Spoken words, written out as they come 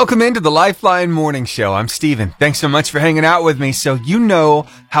Welcome into the Lifeline Morning Show. I'm Steven. Thanks so much for hanging out with me. So you know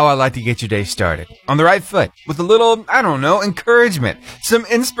how I like to get your day started. On the right foot, with a little, encouragement, some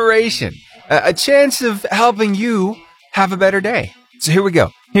inspiration, a chance of helping you have a better day. So here we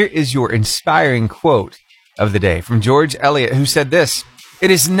go. Here is your inspiring quote of the day from George Eliot, who said this: "It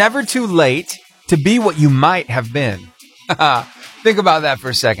is never too late to be what you might have been." Think about that for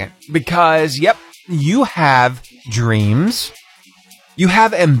a second. Because, you have dreams. You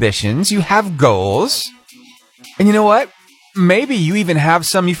have ambitions, you have goals, and you know what? Maybe you even have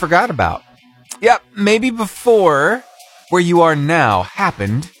some you forgot about. Maybe before where you are now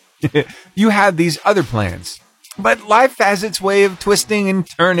happened, you had these other plans. But life has its way of twisting and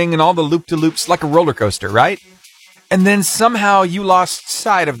turning and all the loop-to-loops like a roller coaster, right? And then somehow you lost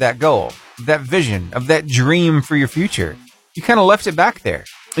sight of that goal, that vision, of that dream for your future. You kind of left it back there.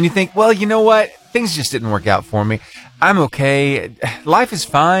 And you think, well, you know what? Things just didn't work out for me. I'm okay. Life is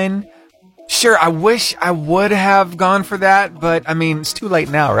fine. Sure, I wish I would have gone for that, but it's too late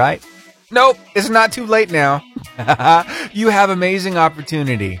now, right? Nope, it's not too late now. You have amazing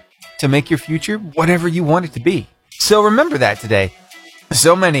opportunity to make your future whatever you want it to be. So remember that today.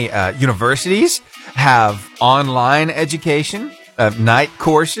 So many universities have online education, night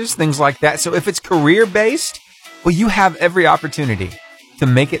courses, things like that. So if it's career-based, well, you have every opportunity to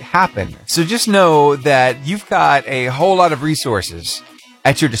make it happen. So just know that you've got a whole lot of resources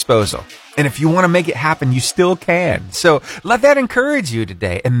at your disposal. And if you want to make it happen, you still can. So let that encourage you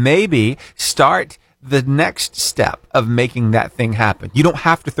today and maybe start the next step of making that thing happen. You don't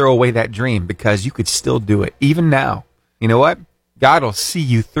have to throw away that dream because you could still do it even now. You know what? God will see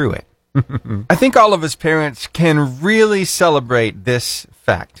you through it. I think all of us parents can really celebrate this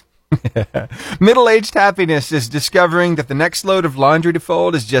fact. Middle-aged happiness is discovering that the next load of laundry to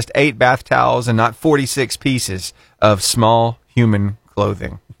fold is just 8 bath towels and not 46 pieces of small human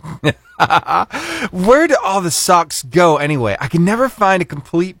clothing. Where do all the socks go anyway? I can never find a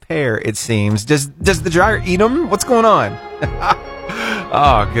complete pair, it seems. Does the dryer eat them? What's going on?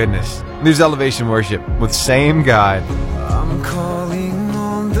 Oh, goodness. There's Elevation Worship with Same God. I'm calling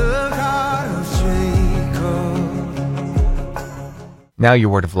on the God of Jacob. Now your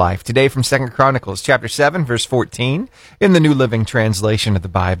word of life. Today from 2 Chronicles chapter 7, verse 14, in the New Living Translation of the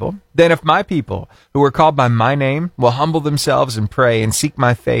Bible. "Then if my people, who are called by my name, will humble themselves and pray and seek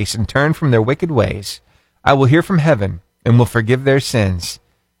my face and turn from their wicked ways, I will hear from heaven and will forgive their sins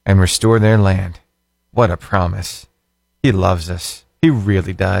and restore their land." What a promise. He loves us. He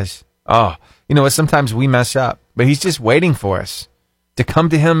really does. Oh, you know what? Sometimes we mess up, but he's just waiting for us to come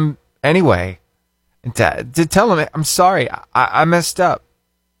to him anyway. And to tell him, I'm sorry, I messed up.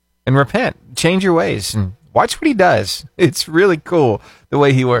 And repent, change your ways, and watch what he does. It's really cool the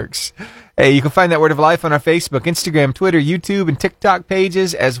way he works. Hey, you can find that Word of Life on our Facebook, Instagram, Twitter, YouTube, and TikTok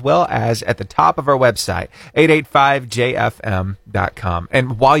pages, as well as at the top of our website, 885jfm.com.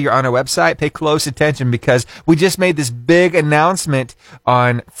 And while you're on our website, pay close attention because we just made this big announcement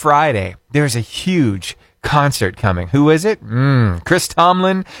on Friday. There's a huge concert coming. Who is it? Chris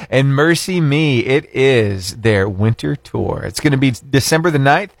Tomlin and Mercy Me. It is their winter tour. It's going to be December the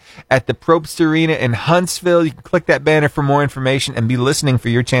 9th at the Probst Arena in Huntsville. You can click that banner for more information and be listening for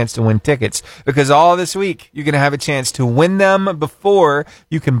your chance to win tickets, because all this week you're going to have a chance to win them before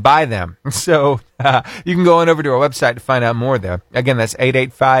you can buy them. So you can go on over to our website to find out more there. Again, that's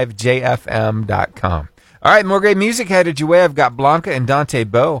 885jfm.com. All right, more great music headed your way. I've got Blanca and Dante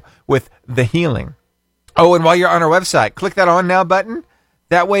Bowe with The Healing. Oh, and while you're on our website, click that On Now button.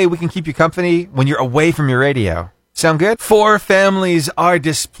 That way we can keep you company when you're away from your radio. Sound good? 4 families are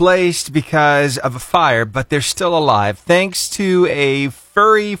displaced because of a fire, but they're still alive, thanks to a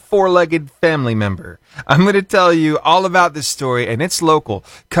furry 4-legged family member. I'm going to tell you all about this story, and it's local,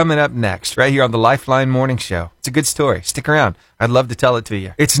 coming up next, right here on the Lifeline Morning Show. It's a good story. Stick around. I'd love to tell it to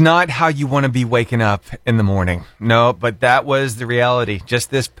you. It's not how you want to be waking up in the morning. No, but that was the reality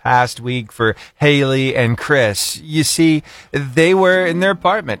just this past week for Haley and Chris. You see, they were in their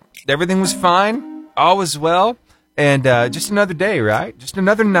apartment. Everything was fine. All was well. And just another day, right? Just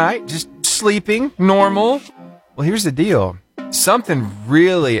another night, just sleeping, normal. Well, here's the deal. Something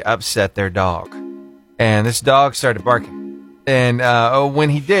really upset their dog. And this dog started barking. And when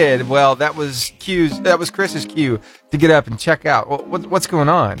he did, well, that was Chris's cue to get up and check out. Well, what's going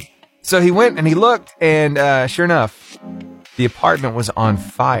on? So he went and he looked, and sure enough, the apartment was on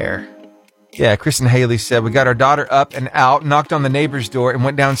fire. Yeah, Chris and Haley said, we got our daughter up and out, knocked on the neighbor's door, and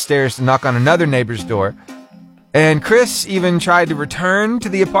went downstairs to knock on another neighbor's door. And Chris even tried to return to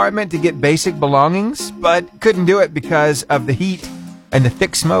the apartment to get basic belongings, but couldn't do it because of the heat and the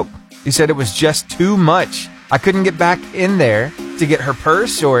thick smoke. He said it was just too much. I couldn't get back in there to get her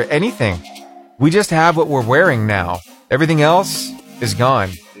purse or anything. We just have what we're wearing now. Everything else is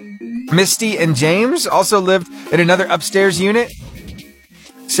gone. Misty and James also lived in another upstairs unit.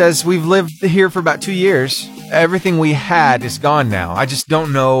 Says we've lived here for about 2 years. Everything we had is gone now. I just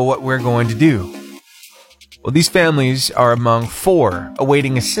don't know what we're going to do. Well, these families are among 4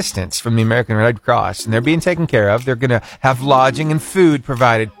 awaiting assistance from the American Red Cross, and they're being taken care of. They're going to have lodging and food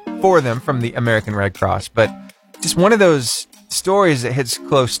provided for them from the American Red Cross. But just one of those stories that hits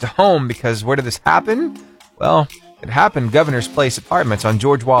close to home, because where did this happen? Well, it happened Governor's Place Apartments on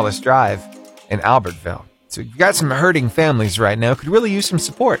George Wallace Drive in Albertville. So you've got some hurting families right now, could really use some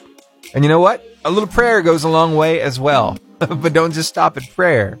support. And you know what? A little prayer goes a long way as well. But don't just stop at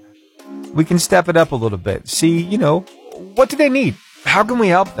prayer. We can step it up a little bit. See, what do they need? How can we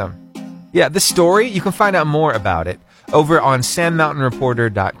help them? Yeah, this story, you can find out more about it over on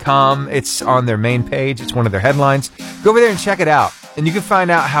sandmountainreporter.com. It's on their main page. It's one of their headlines. Go over there and check it out. And you can find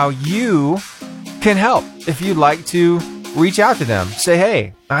out how you can help if you'd like to reach out to them. Say,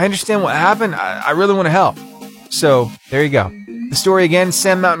 hey, I understand what happened. I really want to help. So there you go. The story again,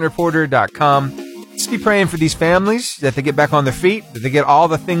 sandmountainreporter.com. Just be praying for these families, that they get back on their feet, that they get all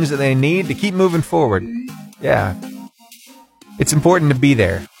the things that they need to keep moving forward. Yeah. It's important to be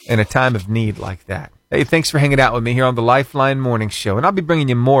there in a time of need like that. Hey, thanks for hanging out with me here on the Lifeline Morning Show. And I'll be bringing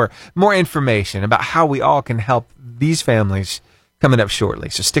you more information about how we all can help these families coming up shortly.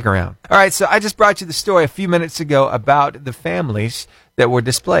 So stick around. All right, so I just brought you the story a few minutes ago about the families that were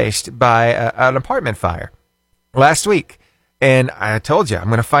displaced by an apartment fire last week. And I told you, I'm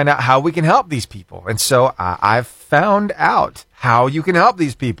going to find out how we can help these people. And so I've found out how you can help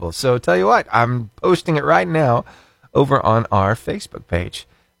these people. So tell you what, I'm posting it right now over on our Facebook page.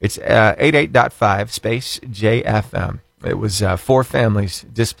 It's 88.5 space JFM. It was 4 families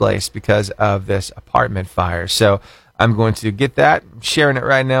displaced because of this apartment fire. So I'm going to get that, sharing it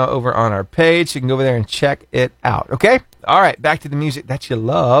right now over on our page. You can go over there and check it out. Okay? All right, back to the music that you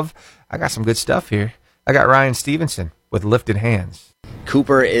love. I got some good stuff here. I got Ryan Stevenson with Lifted Hands.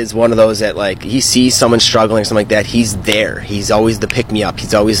 Cooper is one of those that, like, he sees someone struggling, something like that, he's there. He's always the pick-me-up.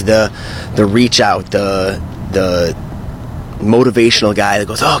 He's always the reach-out, the motivational guy that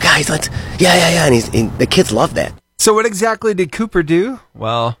goes, oh, guys, let's, yeah. And the kids love that. So what exactly did Cooper do?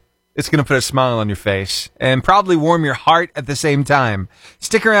 Well, it's going to put a smile on your face and probably warm your heart at the same time.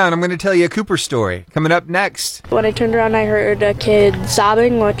 Stick around. I'm going to tell you a Cooper story coming up next. When I turned around, I heard a kid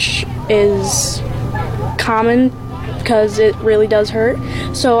sobbing, which is common because it really does hurt.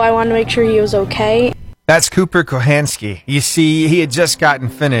 So I wanted to make sure he was okay. That's Cooper Kohansky. You see, he had just gotten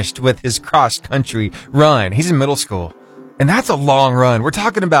finished with his cross-country run. He's in middle school. And that's a long run. We're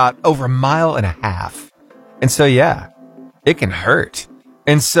talking about over 1.5 miles. And so, yeah, it can hurt.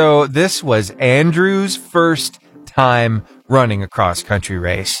 And so this was Andrew's first time running a cross-country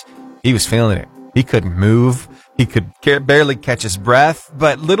race. He was feeling it. He couldn't move. He could barely catch his breath.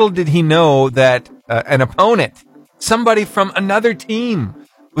 But little did he know that an opponent, somebody from another team,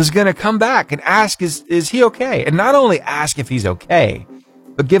 was going to come back and ask, is he okay? And not only ask if he's okay,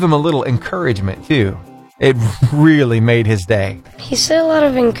 but give him a little encouragement, too. It really made his day. He said a lot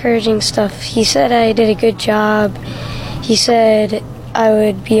of encouraging stuff. He said I did a good job. He said I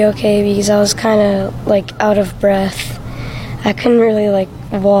would be okay because I was kind of, like, out of breath. I couldn't really, like,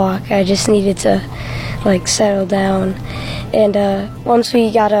 walk. I just needed to, like, settle down. And once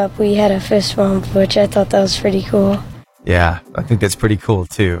we got up, we had a fist bump, which I thought that was pretty cool. Yeah, I think that's pretty cool,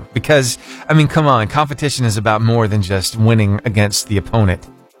 too. Because, I mean, come on, competition is about more than just winning against the opponent.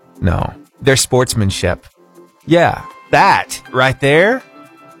 No, their sportsmanship. Yeah, that right there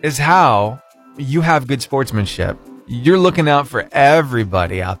is how you have good sportsmanship. You're looking out for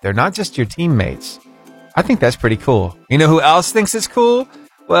everybody out there, not just your teammates. I think that's pretty cool. You know who else thinks it's cool?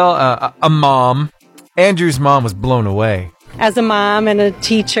 Well, a mom. Andrew's mom was blown away. As a mom and a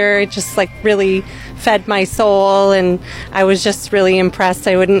teacher, it just like really fed my soul, and I was just really impressed.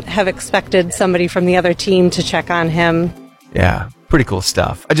 I wouldn't have expected somebody from the other team to check on him. Yeah, pretty cool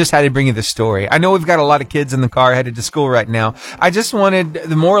stuff. I just had to bring you this story. I know we've got a lot of kids in the car headed to school right now. I just wanted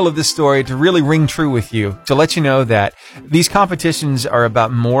the moral of this story to really ring true with you, to let you know that these competitions are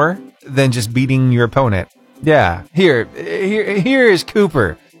about more than just beating your opponent. Yeah, here is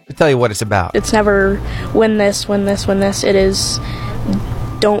Cooper to tell you what it's about. It's never win this. It is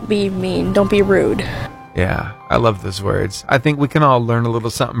don't be mean, don't be rude. Yeah, I love those words. I think we can all learn a little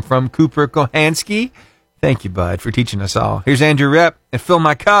something from Cooper Kohansky. Thank you, bud, for teaching us all. Here's Andrew Rep and Fill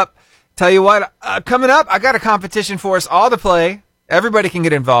My Cup. Tell you what, coming up, I got a competition for us all to play. Everybody can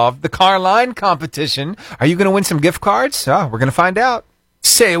get involved. The Car Line competition. Are you going to win some gift cards? Oh, we're going to find out.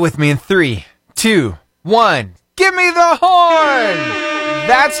 Say it with me in 3, 2, 1. Give me the horn!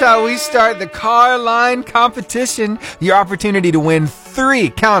 That's how we start the car line competition. Your opportunity to win 3,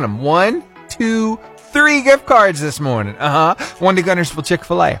 count them, 1, 2, 3 gift cards this morning. 1 to Gunnersville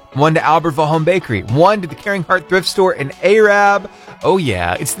Chick-fil-A, 1 to Albertville Home Bakery, 1 to the Caring Heart Thrift Store in Arab. Oh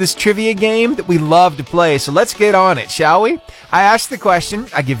yeah, it's this trivia game that we love to play, so let's get on it, shall we? I ask the question,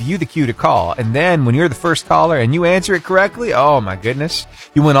 I give you the cue to call, and then when you're the first caller and you answer it correctly, oh my goodness,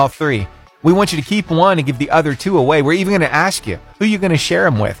 you win all 3. We want you to keep 1 and give the other 2 away. We're even going to ask you who you're going to share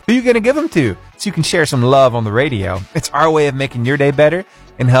them with, who you're going to give them to, so you can share some love on the radio. It's our way of making your day better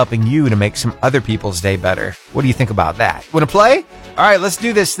and helping you to make some other people's day better. What do you think about that? Want to play? All right, let's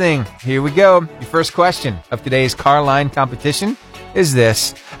do this thing. Here we go. Your first question of today's car line competition is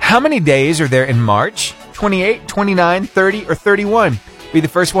this. How many days are there in March? 28, 29, 30, or 31? Be the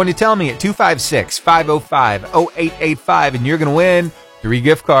first one to tell me at 256-505-0885, and you're going to win 3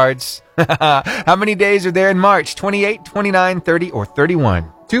 gift cards. How many days are there in March? 28, 29, 30, or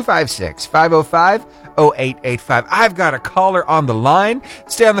 31? 256-505-0885. I've got a caller on the line.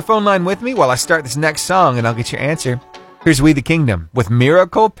 Stay on the phone line with me while I start this next song, and I'll get your answer. Here's We the Kingdom with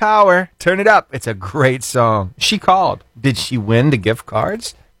Miracle Power. Turn it up. It's a great song. She called. Did she win the gift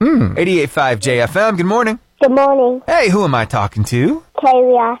cards? 88.5 JFM. Good morning. Good morning. Hey, who am I talking to?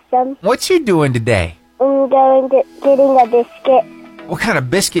 Kaylee Awesome. What you doing today? I'm getting a biscuit. What kind of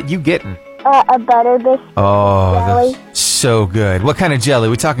biscuit you getting? A butter biscuit. Oh, jelly. that's so good. What kind of jelly?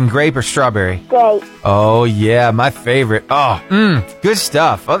 We talking grape or strawberry? Grape. Oh, yeah, my favorite. Oh, good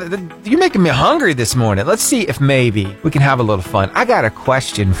stuff. Oh, you're making me hungry this morning. Let's see if maybe we can have a little fun. I got a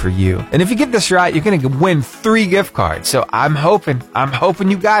question for you. And if you get this right, you're going to win 3 gift cards. So I'm hoping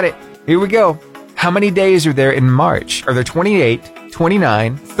you got it. Here we go. How many days are there in March? Are there 28,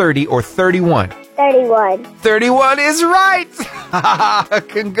 29, 30, or 31? 31. 31 is right!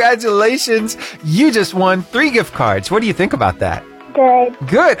 Congratulations! You just won 3 gift cards. What do you think about that? Good.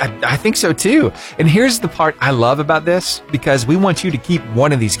 Good. I think so too. And here's the part I love about this, because we want you to keep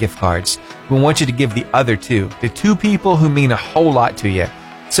 1 of these gift cards. We want you to give the other 2 to 2 people who mean a whole lot to you.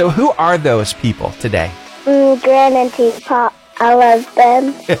 So who are those people today? Gran and T-Pop. I love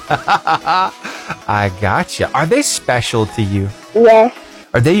them. I gotcha. Are they special to you? Yes.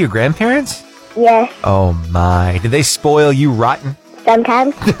 Are they your grandparents? Yes. Oh my. Do they spoil you rotten?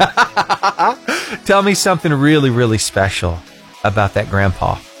 Sometimes. Tell me something really, really special about that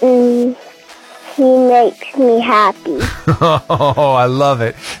grandpa. He makes me happy. Oh, I love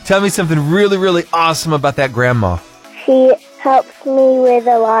it. Tell me something really, really awesome about that grandma. She helps me with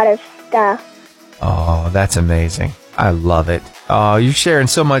a lot of stuff. Oh, that's amazing. I love it. Oh, you're sharing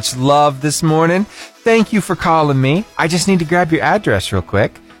so much love this morning. Thank you for calling me. I just need to grab your address real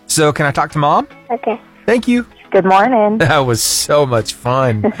quick. So can I talk to Mom? Okay. Thank you. Good morning. That was so much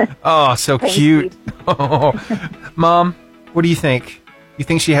fun. Oh, so cute. Oh. Mom, what do you think? You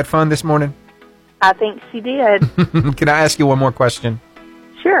think she had fun this morning? I think she did. Can I ask you one more question?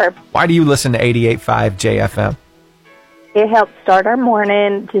 Sure. Why do you listen to 88.5 JFM? It helps start our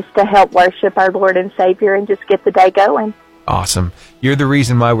morning just to help worship our Lord and Savior and just get the day going. Awesome. You're the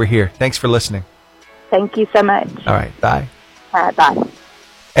reason why we're here. Thanks for listening. Thank you so much. All right. Bye. All right. Bye.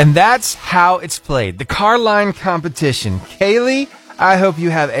 And that's how it's played. The car line competition. Kaylee, I hope you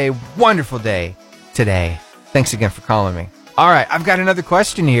have a wonderful day today. Thanks again for calling me. All right, I've got another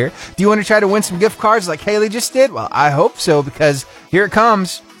question here. Do you want to try to win some gift cards like Kaylee just did? Well, I hope so, because here it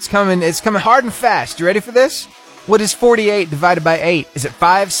comes. It's coming hard and fast. You ready for this? What is 48 divided by 8? Is it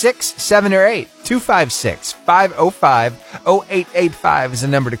 5, 6, 7, or 8? 256-505-0885 is the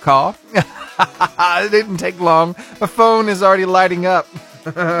number to call. It didn't take long. My phone is already lighting up.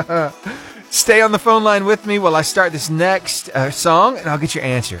 Stay on the phone line with me while I start this next song, and I'll get your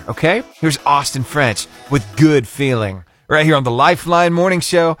answer, okay? Here's Austin French with Good Feeling, right here on the Lifeline Morning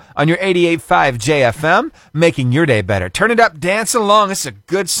Show on your 88.5 JFM, making your day better. Turn it up, dance along. It's a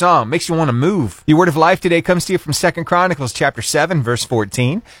good song. Makes you want to move. Your word of life today comes to you from 2 Chronicles chapter 7, verse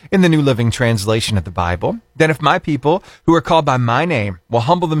 14, in the New Living Translation of the Bible. Then if my people, who are called by my name, will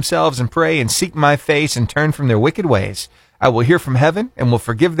humble themselves and pray and seek my face and turn from their wicked ways, I will hear from heaven and will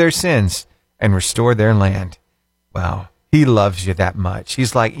forgive their sins and restore their land. Wow. He loves you that much.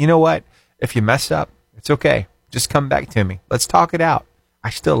 He's like, you know what? If you mess up, it's okay. Just come back to me. Let's talk it out. I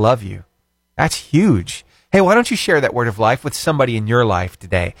still love you. That's huge. Hey, why don't you share that word of life with somebody in your life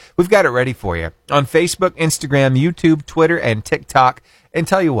today? We've got it ready for you on Facebook, Instagram, YouTube, Twitter, and TikTok. And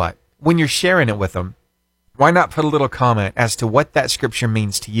tell you what, when you're sharing it with them, why not put a little comment as to what that scripture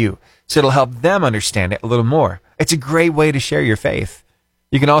means to you, so it'll help them understand it a little more. It's a great way to share your faith.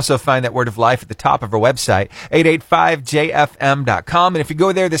 You can also find that Word of Life at the top of our website, 885jfm.com. And if you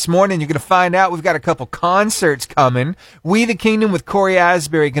go there this morning, you're going to find out we've got a couple concerts coming. We the Kingdom with Corey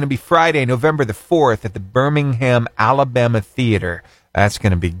Asbury going to be Friday, November the 4th at the Birmingham, Alabama Theater. That's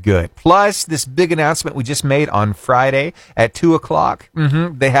going to be good. Plus, this big announcement we just made on Friday at 2 o'clock.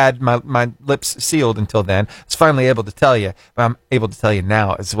 They had my lips sealed until then. I was finally able to tell you, but I'm able to tell you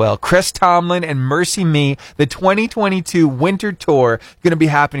now as well. Chris Tomlin and Mercy Me, the 2022 Winter Tour, going to be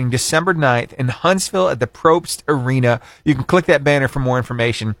happening December 9th in Huntsville at the Probst Arena. You can click that banner for more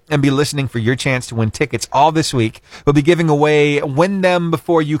information and be listening for your chance to win tickets all this week. We'll be giving away Win Them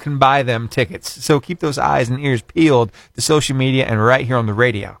Before You Can Buy Them tickets. So keep those eyes and ears peeled to social media and right here on the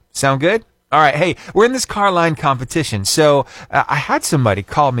radio. Sound good? All right. Hey, we're in this car line competition. So I had somebody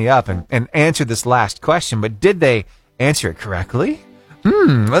call me up and answer this last question, but did they answer it correctly?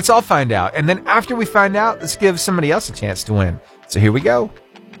 Let's all find out. And then after we find out, let's give somebody else a chance to win. So here we go.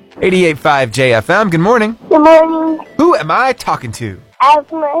 88.5 JFM. Good morning. Good morning, Who am I talking to?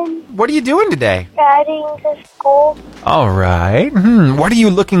 Evelyn. What are you doing today? Riding to school. All right. What are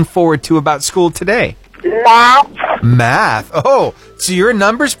you looking forward to about school today? Math. Oh, so you're a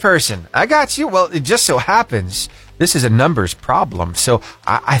numbers person. I got you. Well, it just so happens this is a numbers problem. So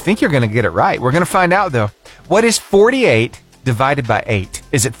I think you're going to get it right. We're going to find out, though. What is 48 divided by 8?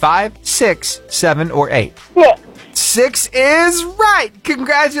 Is it 5, 6, 7, or 8? 6. 6 is right.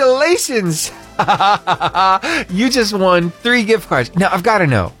 Congratulations. You just won 3 gift cards. Now, I've got to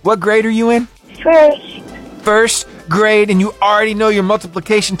know, what grade are you in? First grade, and you already know your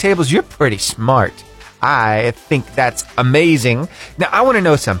multiplication tables. You're pretty smart. I think that's amazing. Now, I want to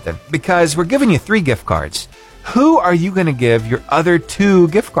know something, because we're giving you 3 gift cards. Who are you going to give your other 2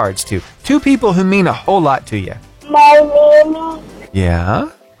 gift cards to? 2 people who mean a whole lot to you. My mammy. Yeah?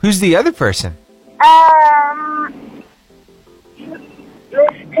 Who's the other person? Miss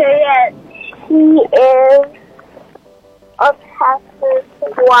Perriette. She is a pastor's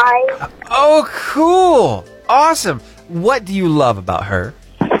wife. Oh, cool. Awesome. What do you love about her?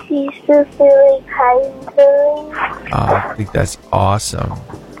 She's just really kind to me. I think that's awesome.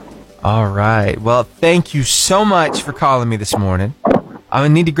 All right. Well, thank you so much for calling me this morning. I'm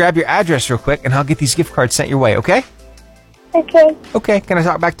going to need to grab your address real quick, and I'll get these gift cards sent your way, okay? Okay. Okay. Can I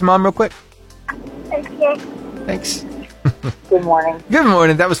talk back to Mom real quick? Okay. Thanks. Good morning. Good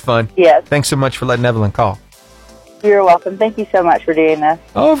morning. That was fun. Yes. Thanks so much for letting Evelyn call. You're welcome. Thank you so much for doing this.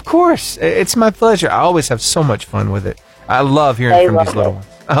 Oh, of course. It's my pleasure. I always have so much fun with it. I love hearing from these little ones.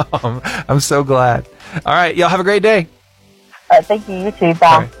 I'm so glad. All right. Y'all have a great day. Thank you. You too. Bye.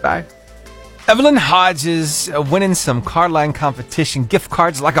 All right, bye. Evelyn Hodges winning some Carline competition gift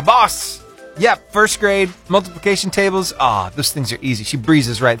cards like a boss. Yep, first grade, multiplication tables. Those things are easy. She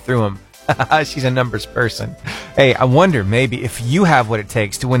breezes right through them. She's a numbers person. Hey, I wonder maybe if you have what it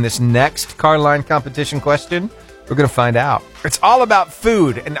takes to win this next Carline competition question. We're going to find out. It's all about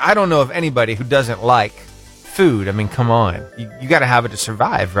food, and I don't know of anybody who doesn't like food. I mean, come on. You got to have it to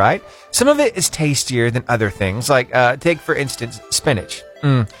survive, right? Some of it is tastier than other things. Like, take, for instance, spinach.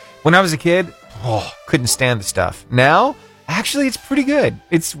 When I was a kid, couldn't stand the stuff. Now, actually, it's pretty good.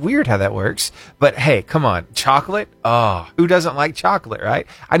 It's weird how that works. But hey, come on. Chocolate? Who doesn't like chocolate, right?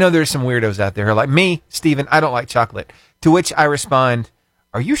 I know there's some weirdos out there who are like, me, Steven, I don't like chocolate. To which I respond,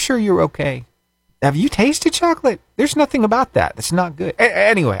 are you sure you're okay? Have you tasted chocolate? There's nothing about that. That's not good.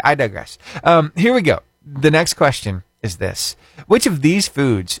 Anyway, I digress. Here we go. The next question is this. Which of these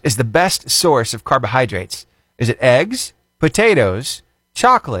foods is the best source of carbohydrates? Is it eggs, potatoes,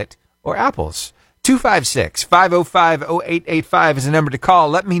 chocolate, or apples? 256-505-0885 is the number to call.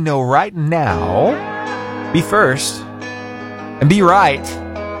 Let me know right now. Be first and be right.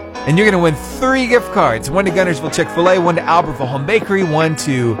 And you're going to win 3 gift cards. 1 to Gunnersville Chick-fil-A, 1 to Albertville Home Bakery, 1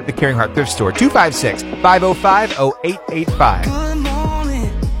 to the Caring Heart Thrift Store. 256-505-0885. Good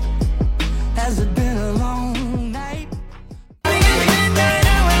morning. Has it been a long night?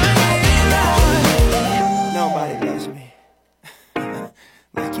 Nobody loves me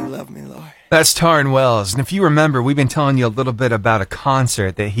like you love me, Lord. That's Taryn Wells. And if you remember, we've been telling you a little bit about a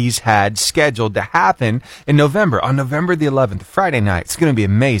concert that he's had scheduled to happen in November, on November the 11th, Friday night. It's going to be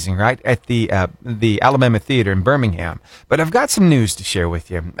amazing, right? At the Alabama Theater in Birmingham. But I've got some news to share with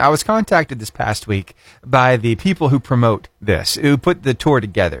you. I was contacted this past week by the people who promote this, who put the tour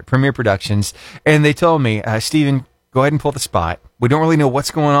together, Premier Productions, and they told me, Steven, go ahead and pull the spot. We don't really know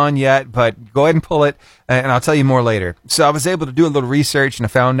what's going on yet, but go ahead and pull it, and I'll tell you more later. So I was able to do a little research, and I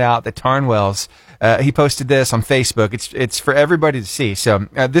found out that Taryn Wells, he posted this on Facebook. It's for everybody to see. So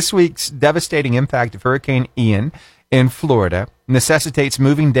this week's devastating impact of Hurricane Ian in Florida necessitates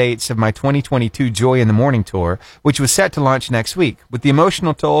moving dates of my 2022 Joy in the Morning tour, which was set to launch next week. With the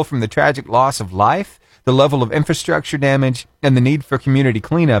emotional toll from the tragic loss of life, the level of infrastructure damage, and the need for community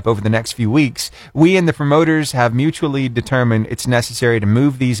cleanup over the next few weeks, we and the promoters have mutually determined it's necessary to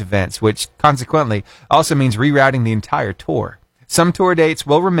move these events, which consequently also means rerouting the entire tour. Some tour dates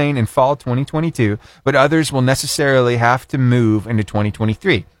will remain in fall 2022, but others will necessarily have to move into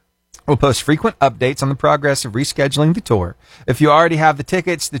 2023. We'll post frequent updates on the progress of rescheduling the tour. If you already have the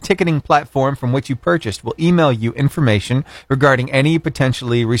tickets, the ticketing platform from which you purchased will email you information regarding any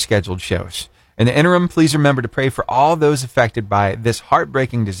potentially rescheduled shows. In the interim, please remember to pray for all those affected by this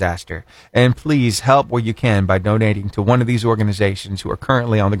heartbreaking disaster. And please help where you can by donating to one of these organizations who are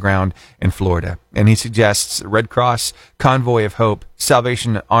currently on the ground in Florida. And he suggests Red Cross, Convoy of Hope,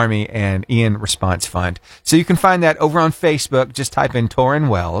 Salvation Army, and Ian Response Fund. So you can find that over on Facebook. Just type in Torrin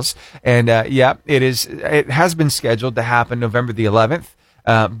Wells. And it has been scheduled to happen November the 11th.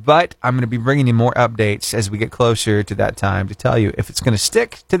 But I'm going to be bringing you more updates as we get closer to that time to tell you if it's going to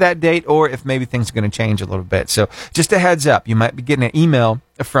stick to that date or if maybe things are going to change a little bit. So just a heads up, you might be getting an email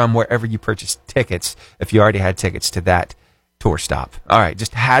from wherever you purchased tickets if you already had tickets to that tour stop. All right,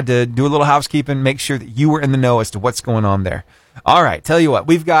 just had to do a little housekeeping, make sure that you were in the know as to what's going on there. All right, tell you what,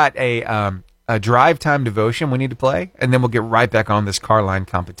 we've got a drive time devotion we need to play, and then we'll get right back on this car line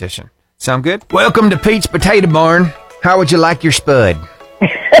competition. Sound good? Welcome to Pete's Potato Barn. How would you like your spud?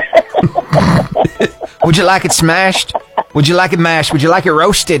 Would you like it smashed? Would you like it mashed? Would you like it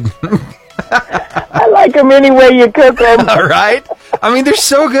roasted? I like them any way you cook them. All right. I mean, they're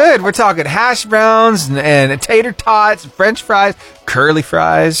so good. We're talking hash browns and tater tots, French fries, curly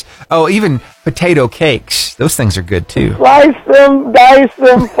fries. Oh, even potato cakes. Those things are good, too. Slice them, dice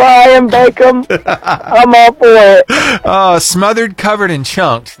them, fry them, bake them. I'm all for it. Oh, smothered, covered, and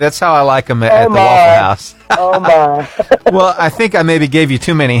chunked. That's how I like them at the Waffle House. Oh, my. Well, I think I maybe gave you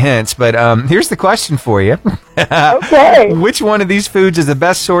too many hints, but here's the question for you. Okay. Which one of these foods is the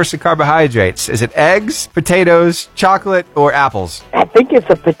best source of carbohydrates? Is it eggs, potatoes, chocolate, or apples? I think it's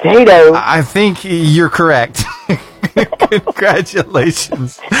a potato. I think you're correct.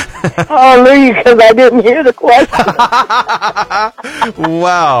 Congratulations. Hallelujah, because I didn't hear the question.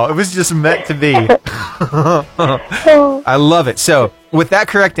 Wow, it was just meant to be. I love it. So, with that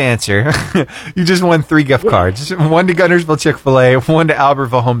correct answer, you just won 3 gift cards. One to Gunnersville Chick-fil-A, one to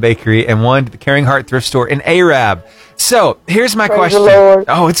Albertville Home Bakery, and one to the Caring Heart Thrift Store in Arab. So, here's my Praise question. the Lord.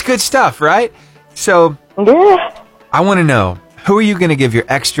 Oh, it's good stuff, right? So, Yeah. I want to know, who are you going to give your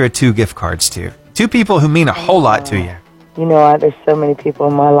extra 2 gift cards to? 2 people who mean a whole lot to you. You know, there's so many people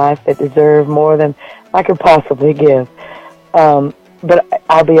in my life that deserve more than I could possibly give. But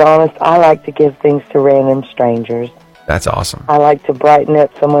I'll be honest, I like to give things to random strangers. That's awesome. I like to brighten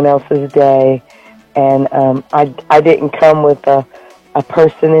up someone else's day. And I didn't come with a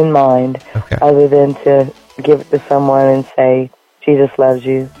person in mind other than to give it to someone and say, Jesus loves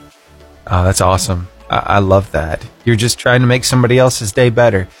you. Oh, that's awesome. I love that. You're just trying to make somebody else's day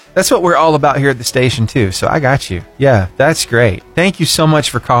better. That's what we're all about here at the station, too. So I got you. Yeah, that's great. Thank you so much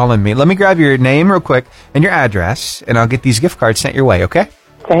for calling me. Let me grab your name real quick and your address, and I'll get these gift cards sent your way, okay?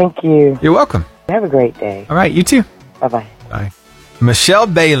 Thank you. You're welcome. Have a great day. All right, you too. Bye-bye. Bye. Michelle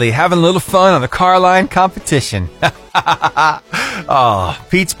Bailey having a little fun on the car line competition. Oh,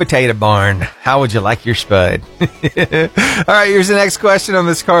 Pete's Potato Barn. How would you like your spud? All right, here's the next question on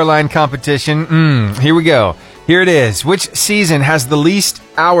this car line competition. Here we go. Here it is. Which season has the least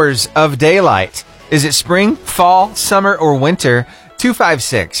hours of daylight? Is it spring, fall, summer, or winter?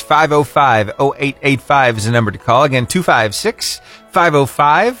 256-505-0885 is the number to call. Again,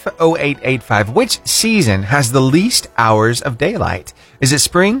 256-505-0885. Which season has the least hours of daylight? Is it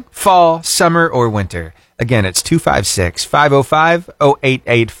spring, fall, summer, or winter? Again, it's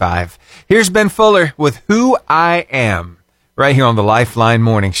 256-505-0885. Here's Ben Fuller with Who I Am, right here on the Lifeline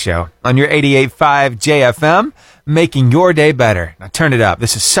Morning Show on your 88.5 JFM, making your day better. Now turn it up.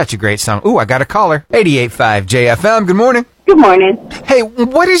 This is such a great song. Ooh, I got a caller. 88.5 JFM. Good morning. Good morning. Hey,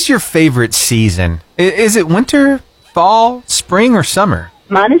 what is your favorite season? Is it winter, fall, spring, or summer?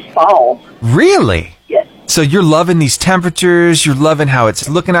 Mine is fall. Really? Yes. So you're loving these temperatures. You're loving how it's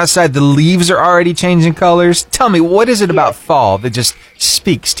looking outside. The leaves are already changing colors. Tell me, what is it about fall that just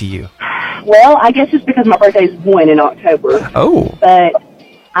speaks to you? Well, I guess it's because my birthday is 1 in October. Oh. But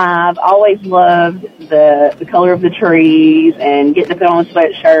I've always loved the color of the trees and getting to put on a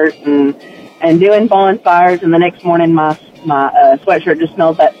sweatshirt and doing bonfires. And the next morning, my sweatshirt just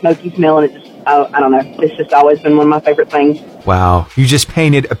smells that smoky smell, and it just, I don't know. It's just always been one of my favorite things. Wow. You just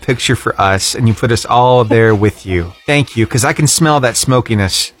painted a picture for us, and you put us all there with you. Thank you, because I can smell that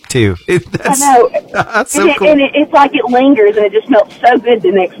smokiness too. I know. That's so cool. And it's like it lingers, and it just smells so good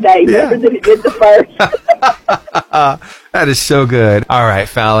the next day, better than it did the first. That is so good. All right,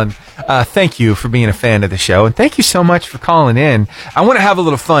 Fallon. Thank you for being a fan of the show, and thank you so much for calling in. I want to have a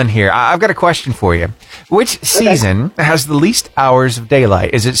little fun here. I've got a question for you. Which season has the least hours of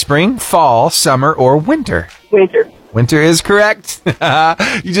daylight? Is it spring, fall, summer, or winter? Winter. Winter is correct.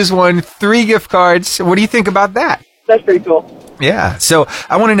 You just won 3 gift cards. What do you think about that? That's pretty cool. Yeah. So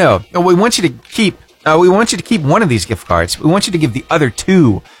I want to know. We want you to keep. We want you to keep one of these gift cards. We want you to give the other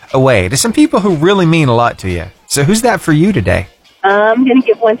 2 away to some people who really mean a lot to you. So who's that for you today? I'm going to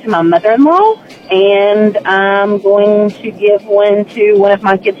give one to my mother-in-law, and I'm going to give one to one of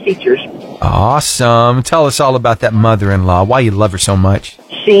my kids' teachers. Awesome. Tell us all about that mother-in-law, why you love her so much.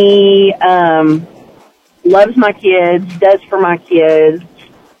 She loves my kids, does for my kids,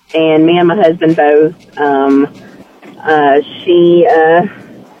 and me and my husband both. She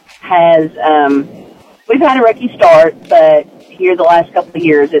has, we've had a rocky start, but here the last couple of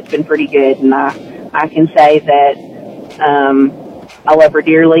years it's been pretty good, and I can say that I love her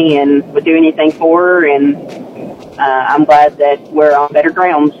dearly and would do anything for her, and I'm glad that we're on better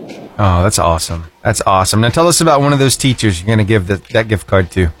grounds. Oh, that's awesome. That's awesome. Now tell us about one of those teachers you're going to give that gift card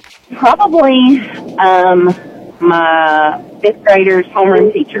to. Probably my 5th grader's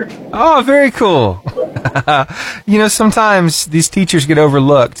homeroom teacher. Oh, very cool. Sometimes these teachers get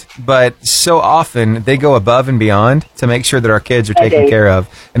overlooked, but so often they go above and beyond to make sure that our kids are taken care of.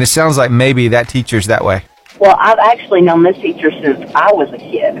 And it sounds like maybe that teacher's that way. Well, I've actually known this teacher since I was a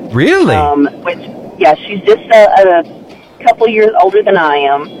kid. Really? She's just a couple of years older than I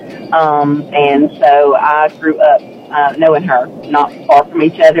am. And so I grew up knowing her, not far from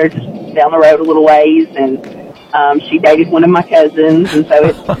each other, just down the road a little ways. And she dated one of my cousins. And so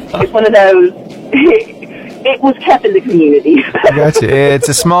it's one of those, it was kept in the community. Gotcha. It's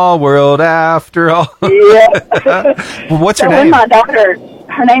a small world after all. Yeah. Well, what's her name? When my daughter...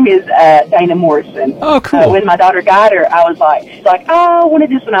 Her name is Dana Morrison. Oh, cool. When my daughter got her, I was like, she's like, oh, I wanted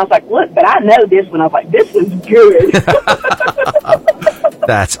this one. I was like, look, but I know this one. I was like, this one's good.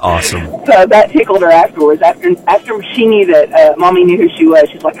 That's awesome. So that tickled her afterwards. After she knew that Mommy knew who she was,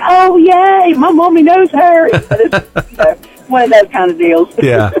 she's like, oh, yay, my Mommy knows her. So one of those kind of deals.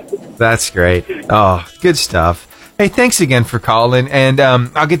 Yeah, that's great. Oh, good stuff. Hey, thanks again for calling, and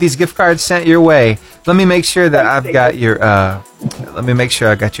I'll get these gift cards sent your way. Let me make sure that I've got your. Let me make sure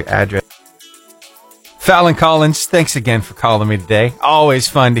I got your address. Fallon Collins, thanks again for calling me today. Always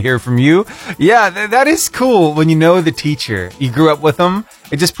fun to hear from you. Yeah, that is cool when you know the teacher. You grew up with them.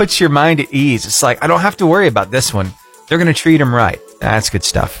 It just puts your mind at ease. It's like, I don't have to worry about this one. They're going to treat them right. That's good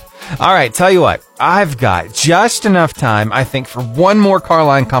stuff. All right, tell you what. I've got just enough time, I think, for one more car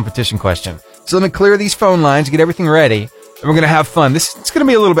line competition question. So let me clear these phone lines, get everything ready, and we're going to have fun. It's going to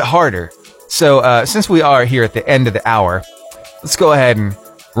be a little bit harder. So since we are here at the end of the hour, let's go ahead and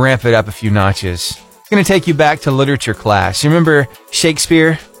ramp it up a few notches. I'm going to take you back to literature class. You remember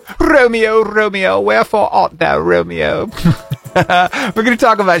Shakespeare? Romeo, Romeo, wherefore art thou, Romeo? We're going to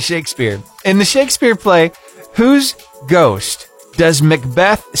talk about Shakespeare. In the Shakespeare play, whose ghost does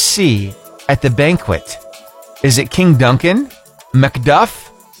Macbeth see at the banquet? Is it King Duncan, Macduff,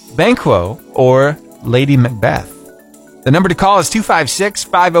 Banquo, or Lady Macbeth? The number to call is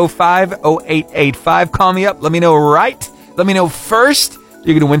 256-505-0885. Call me up. Let me know right. Let me know first.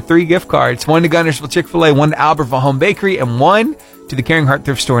 You're going to win 3 gift cards. 1 to Guntersville Chick-fil-A, 1 to Albertville Home Bakery, and 1 to the Caring Heart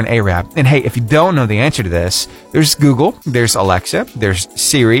Thrift Store in Arab. And hey, if you don't know the answer to this, there's Google, there's Alexa, there's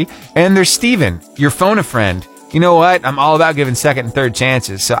Siri, and there's Steven, your phone-a-friend. You know what? I'm all about giving second and third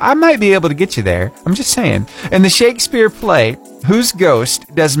chances, so I might be able to get you there. I'm just saying. In the Shakespeare play, whose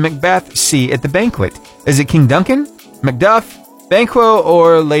ghost does Macbeth see at the banquet? Is it King Duncan, Macduff, Banquo,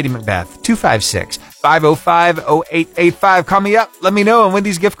 or Lady Macbeth? 256-505-0885. Call me up. Let me know and win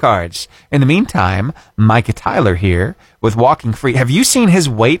these gift cards. In the meantime, Micah Tyler here with Walking Free. Have you seen his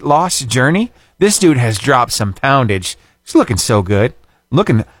weight loss journey? This dude has dropped some poundage. He's looking so good.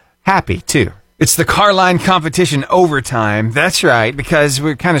 Looking happy, too. It's the car line competition overtime. That's right, because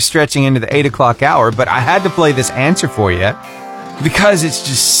we're kind of stretching into the 8 o'clock hour, but I had to play this answer for you because it's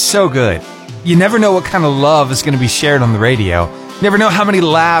just so good. You never know what kind of love is going to be shared on the radio. You never know how many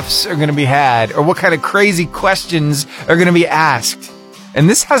laughs are going to be had or what kind of crazy questions are going to be asked. And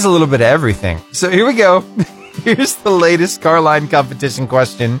this has a little bit of everything. So here we go. Here's the latest car line competition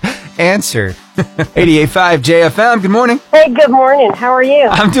question. Answer. 88.5 JFM. Good morning. Hey, good morning. How are you?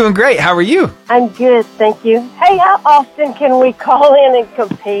 I'm doing great. How are you? I'm good, thank you. Hey, how often can we call in and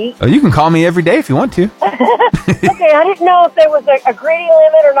compete? Oh, you can call me every day if you want to. Okay, I didn't know if there was a greedy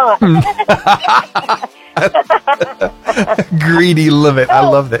limit or not. Greedy limit. I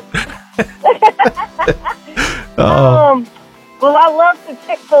love it. Oh. Well, I love the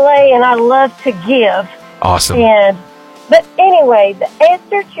Chick-fil-A and I love to give. Awesome. But anyway, the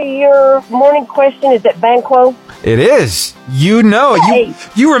answer to your morning question is at Banquo. It is. You know,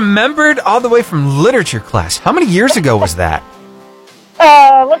 you remembered all the way from literature class. How many years ago was that?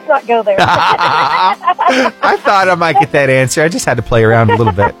 Let's not go there. I thought I might get that answer. I just had to play around a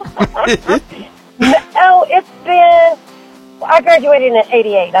little bit. No, it's been... I graduated in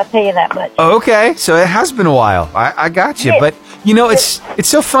 '88. I'll tell you that much. Okay, so it has been a while. I got you. But, you know, it's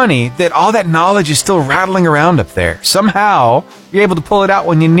so funny that all that knowledge is still rattling around up there. Somehow, you're able to pull it out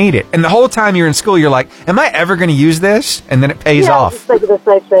when you need it. And the whole time you're in school, you're like, am I ever going to use this? And then it pays off. Yeah, just thinking the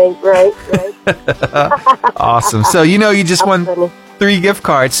same thing. Right. Awesome. So, you know, you just won 3 gift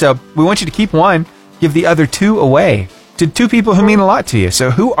cards. So we want you to keep one, give the other 2 away to 2 people who mean a lot to you. So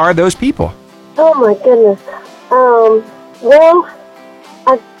who are those people? Oh, my goodness. Well,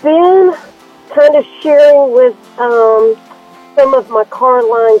 I've been kind of sharing with some of my car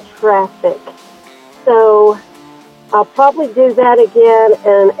line traffic. So I'll probably do that again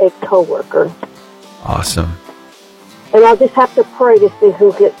and a coworker. Awesome. And I'll just have to pray to see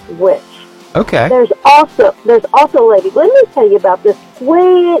who gets which. Okay. There's also a lady. Let me tell you about this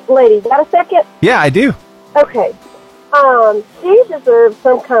sweet lady. Got a second? Yeah, I do. Okay. She deserves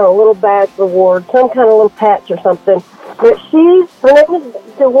some kind of little badge reward, some kind of little patch or something. But her name is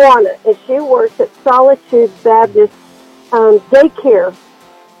Dewana, and she works at Solitude Baptist Daycare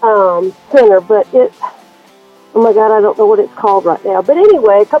Center. But oh my God, I don't know what it's called right now. But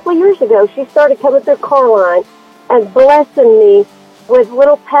anyway, a couple of years ago, she started coming through Carline and blessing me with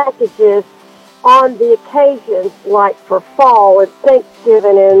little packages on the occasions, like for fall and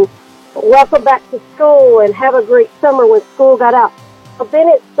Thanksgiving and welcome back to school and have a great summer when school got out. But then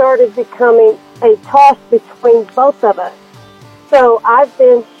it started becoming a toss between both of us. So I've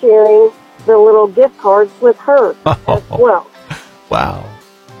been sharing the little gift cards with her as well. Wow.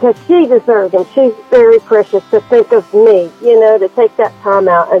 Because she deserves them. She's very precious to think of me, to take that time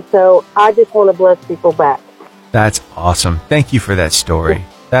out. And so I just want to bless people back. That's awesome. Thank you for that story.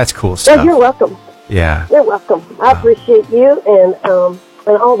 That's cool stuff. Yeah, you're welcome. Yeah. You're welcome. I appreciate you and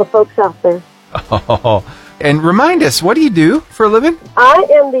all the folks out there. Oh, and remind us, what do you do for a living? I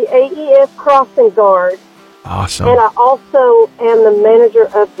am the AES crossing guard. Awesome. And I also am the manager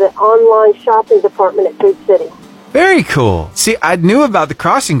of the online shopping department at Food City. Very cool. See, I knew about the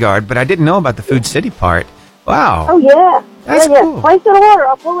crossing guard, but I didn't know about the Food City part. Wow. Oh, yeah. That's cool. Place an order.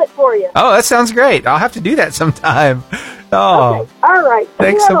 I'll pull it for you. Oh, that sounds great. I'll have to do that sometime. Oh. Okay. All right.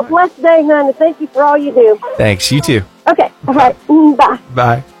 Thanks you so have much. a blessed day, honey. Thank you for all you do. Thanks. You too. Okay. All right. Bye.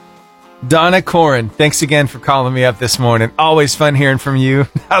 Bye. Donna Corin, thanks again for calling me up this morning. Always fun hearing from you.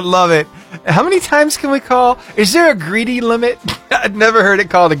 I love it. How many times can we call? Is there a greedy limit? I'd never heard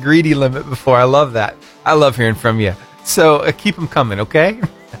it called a greedy limit before. I love that. I love hearing from you. So keep them coming, okay?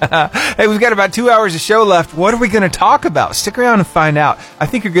 Hey, we've got about 2 hours of show left. What are we going to talk about? Stick around and find out. I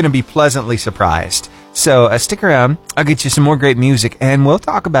think you're going to be pleasantly surprised. So stick around. I'll get you some more great music, and we'll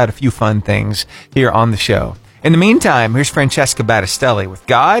talk about a few fun things here on the show. In the meantime, here's Francesca Battistelli with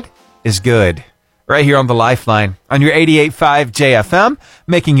God is Good, right here on the Lifeline, on your 88.5 JFM,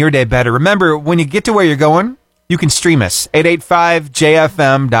 making your day better. Remember, when you get to where you're going, you can stream us,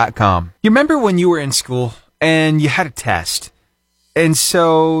 885jfm.com. You remember when you were in school and you had a test, and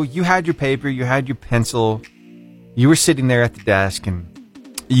so you had your paper, you had your pencil, you were sitting there at the desk, and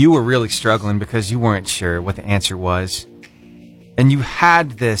you were really struggling because you weren't sure what the answer was, and you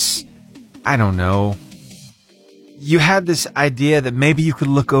had this, I don't know, you had this idea that maybe you could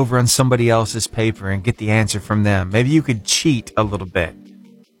look over on somebody else's paper and get the answer from them. Maybe you could cheat a little bit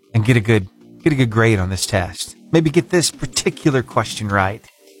and get a good grade on this test. Maybe get this particular question right.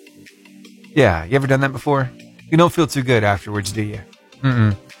 Yeah, you ever done that before? You don't feel too good afterwards, do you?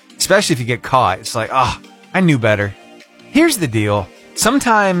 Especially if you get caught. It's like, I knew better. Here's the deal.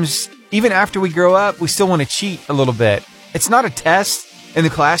 Sometimes, even after we grow up, we still want to cheat a little bit. It's not a test in the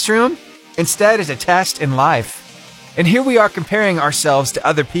classroom. Instead, it's a test in life. And here we are comparing ourselves to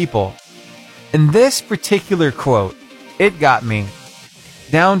other people. And this particular quote, it got me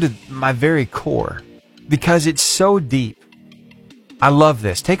down to my very core because it's so deep. I love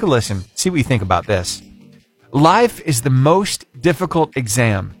this. Take a listen. See what you think about this. Life is the most difficult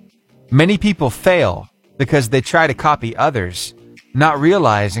exam. Many people fail because they try to copy others, not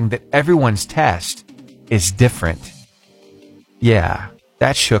realizing that everyone's test is different. Yeah,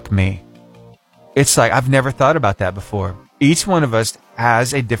 that shook me. It's like, I've never thought about that before. Each one of us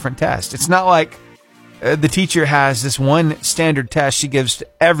has a different test. It's not like the teacher has this one standard test she gives to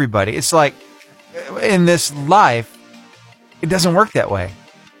everybody. It's like in this life, it doesn't work that way.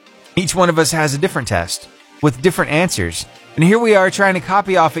 Each one of us has a different test with different answers. And here we are trying to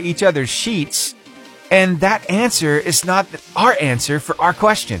copy off of each other's sheets. And that answer is not our answer for our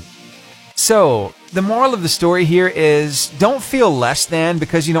question. So the moral of the story here is don't feel less than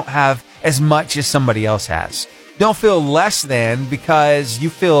because you don't have as much as somebody else has. Don't feel less than because you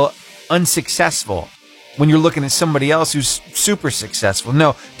feel unsuccessful when you're looking at somebody else who's super successful.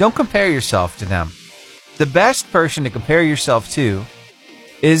 No, don't compare yourself to them. The best person to compare yourself to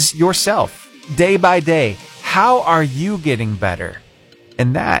is yourself, day by day. How are you getting better?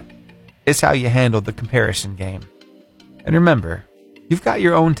 And that is how you handle the comparison game. And remember, you've got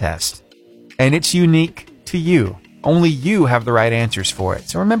your own test, and it's unique to you. Only you have the right answers for it.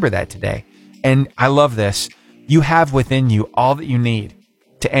 So remember that today. And I love this. You have within you all that you need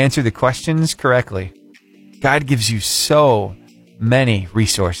to answer the questions correctly. God gives you so many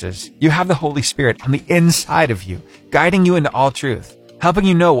resources. You have the Holy Spirit on the inside of you, guiding you into all truth, helping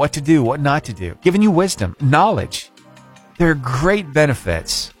you know what to do, what not to do, giving you wisdom, knowledge. There are great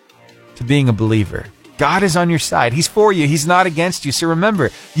benefits to being a believer. God is on your side. He's for you. He's not against you. So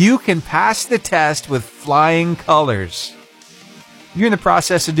remember, you can pass the test with flying colors. You're in the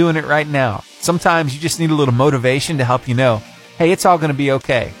process of doing it right now. Sometimes you just need a little motivation to help you know, hey, it's all going to be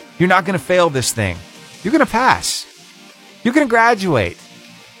okay. You're not going to fail this thing. You're going to pass. You're going to graduate.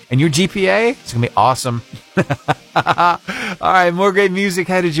 And your GPA is going to be awesome. All right, more great music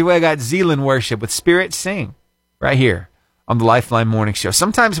headed your way. I got Zealand Worship with Spirit Sing right here on the Lifeline Morning Show.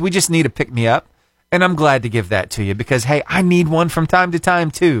 Sometimes we just need a pick-me-up, and I'm glad to give that to you because, hey, I need one from time to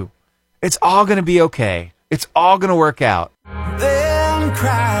time, too. It's all going to be okay. It's all going to work out. Then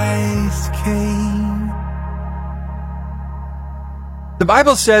Christ came. The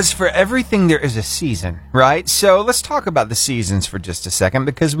Bible says for everything there is a season, right? So let's talk about the seasons for just a second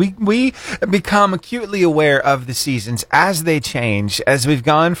because we become acutely aware of the seasons as they change, as we've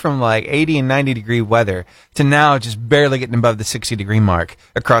gone from like 80 and 90 degree weather to now just barely getting above the 60 degree mark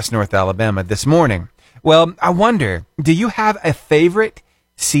across North Alabama this morning. Well, I wonder, do you have a favorite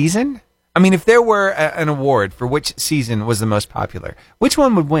season? I mean, if there were an award for which season was the most popular, which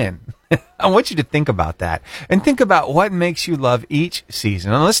one would win? I want you to think about that and think about what makes you love each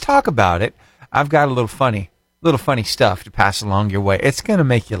season. And let's talk about it. I've got a little funny stuff to pass along your way. It's going to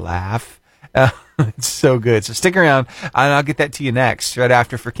make you laugh. It's so good. So stick around and I'll get that to you next, right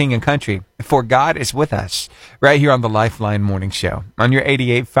after For King and Country. For God is with us, right here on the Lifeline Morning Show on your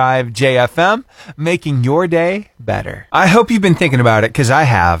 88.5 JFM, making your day better. I hope you've been thinking about it because I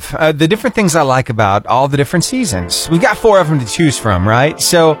have. The different things I like about all the different seasons. We've got 4 of them to choose from, right?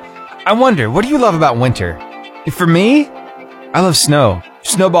 So I wonder, what do you love about winter? For me, I love snow.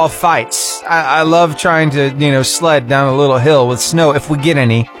 Snowball fights. I love trying to, sled down a little hill with snow if we get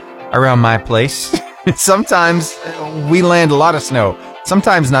any around my place. Sometimes we land a lot of snow.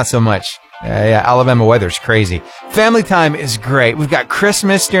 Sometimes not so much. Yeah, Alabama weather's crazy. Family time is great. We've got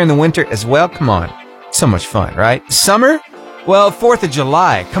Christmas during the winter as well. Come on. So much fun, right? Summer? Well, 4th of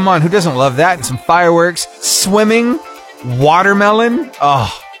July. Come on, who doesn't love that? And some fireworks, swimming, watermelon.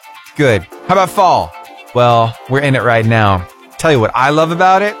 Oh, good. How about fall? Well, we're in it right now. Tell you what I love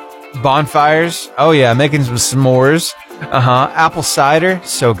about it. Bonfires. Oh yeah, making some s'mores. Apple cider.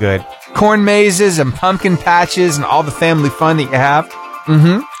 So good. Corn mazes and pumpkin patches and all the family fun that you have.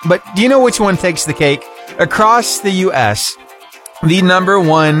 But do you know which one takes the cake? Across the U.S., the number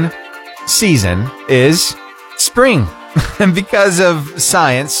one season is spring. And because of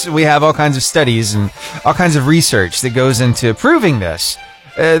science, we have all kinds of studies and all kinds of research that goes into proving this.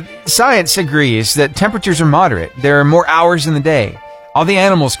 Science agrees that temperatures are moderate. There are more hours in the day. All the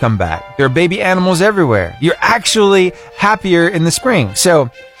animals come back. There are baby animals everywhere. You're actually happier in the spring. So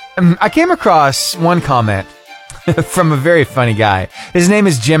I came across one comment from a very funny guy. His name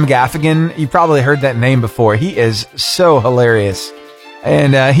is Jim Gaffigan. You probably heard that name before. He is so hilarious.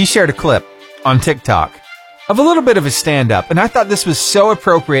 And he shared a clip on TikTok of a little bit of a stand-up. And I thought this was so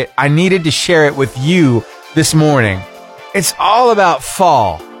appropriate, I needed to share it with you this morning. It's all about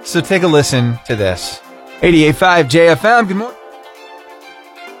fall. So take a listen to this. 88.5 JFM, good morning.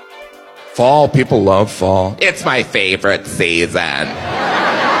 Fall, people love fall. It's my favorite season.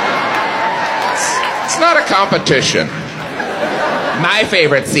 It's not a competition. My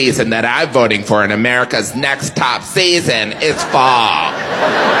favorite season that I'm voting for in America's next top season is fall.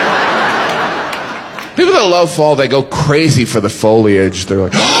 People that love fall, they go crazy for the foliage. They're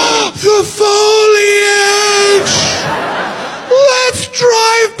like, oh, the foliage! Let's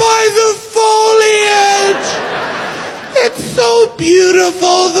drive by the foliage! It's so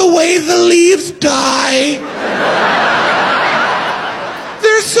beautiful the way the leaves die.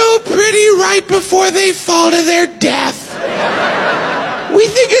 They're so so pretty right before they fall to their death. We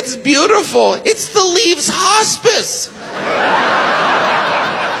think it's beautiful. It's the Leaves Hospice.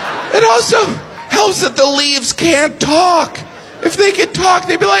 It also helps that the leaves can't talk. If they could talk,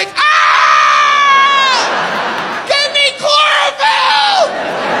 they'd be like, ah! Give me chlorophyll!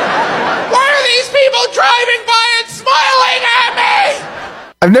 Why are these people driving by and smiling at me?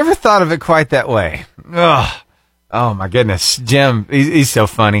 I've never thought of it quite that way. Ugh. Oh, my goodness. Jim, he's so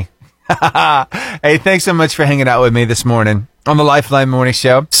funny. Hey, thanks so much for hanging out with me this morning on the Lifeline Morning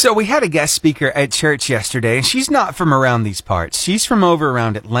Show. So we had a guest speaker at church yesterday, and she's not from around these parts. She's from over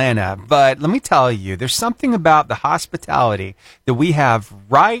around Atlanta. But let me tell you, there's something about the hospitality that we have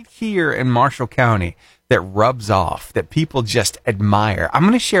right here in Marshall County that rubs off, that people just admire. I'm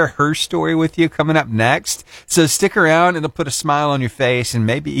going to share her story with you coming up next. So stick around. It'll put a smile on your face and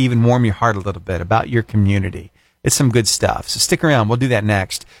maybe even warm your heart a little bit about your community. It's some good stuff. So stick around. We'll do that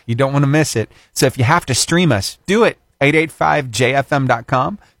next. You don't want to miss it. So if you have to stream us, do it.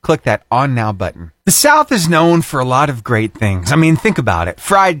 885jfm.com. Click that On Now button. The South is known for a lot of great things. I mean, think about it.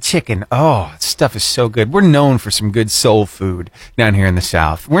 Fried chicken. Oh, stuff is so good. We're known for some good soul food down here in the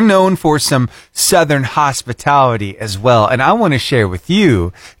South. We're known for some Southern hospitality as well. And I want to share with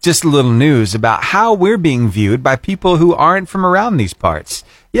you just a little news about how we're being viewed by people who aren't from around these parts.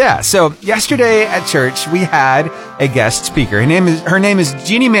 Yeah, so yesterday at church, we had a guest speaker. Her name is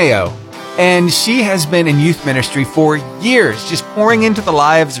Jeannie Mayo. And she has been in youth ministry for years, just pouring into the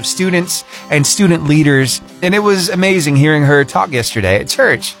lives of students and student leaders. And it was amazing hearing her talk yesterday at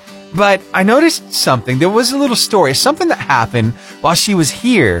church. But I noticed something. There was a little story, something that happened while she was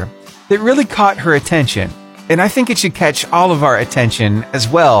here that really caught her attention. And I think it should catch all of our attention as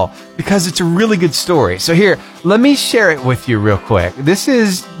well, because it's a really good story. So here, let me share it with you real quick. This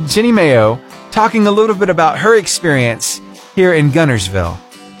is Jeannie Mayo talking a little bit about her experience here in Gunnersville.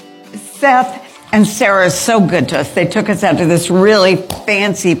 Seth and Sarah are so good to us. They took us out to this really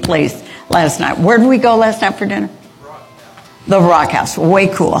fancy place last night. Where did we go last night for dinner? The Rock House. Way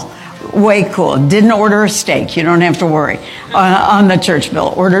cool. Way cool. Didn't order a steak. You don't have to worry. On the church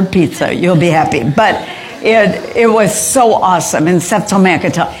bill. Ordered pizza. You'll be happy. But it was so awesome. And Seth told me I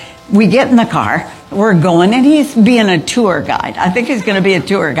could tell. We get in the car. We're going. And he's being a tour guide. I think he's going to be a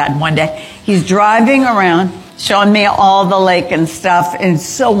tour guide one day. He's driving around, showing me all the lake and stuff. And it's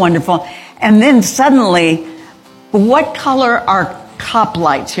so wonderful. And then suddenly, what color are cop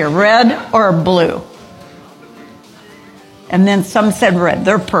lights here? Red or blue? And then some said red.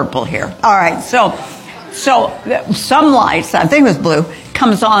 They're purple here. All right. So some lights, I think it was blue,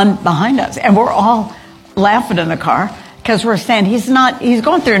 comes on behind us. And we're all laughing in the car because we're saying he's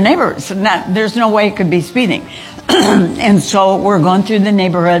going through a neighborhood. So there's no way he could be speeding. And so we're going through the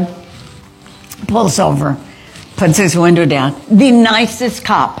neighborhood, pulls over, puts his window down. The nicest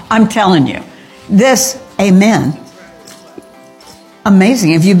cop, I'm telling you. This, amen.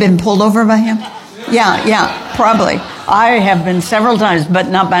 Amazing. Have you been pulled over by him? Yeah, probably. I have been several times, but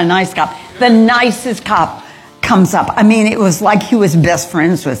not by a nice cop. The nicest cop comes up. I mean, it was like he was best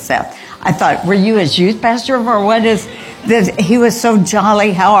friends with Seth. I thought, were you his youth pastor or what is this? He was so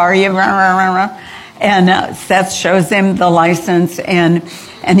jolly. How are you? And Seth shows him the license and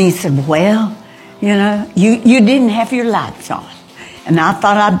he said, well, you know, you didn't have your lights on. And I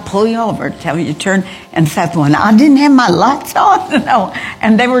thought I'd pull you over, tell you to turn. And Seth went, I didn't have my lights on. No.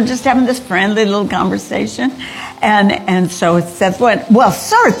 And they were just having this friendly little conversation. And so Seth went, well,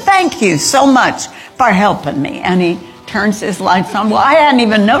 sir, thank you so much for helping me. And he turns his lights on. Well, I hadn't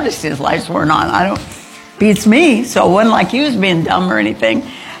even noticed his lights weren't on. Beats me. So it wasn't like he was being dumb or anything.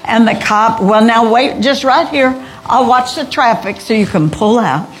 And the cop, well, now wait, just right here. I'll watch the traffic so you can pull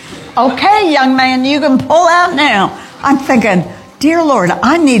out. Okay, young man, you can pull out now. I'm thinking, dear Lord,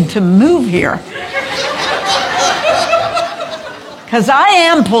 I need to move here. Because I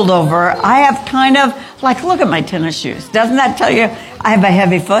am pulled over. I have kind of, like, look at my tennis shoes. Doesn't that tell you I have a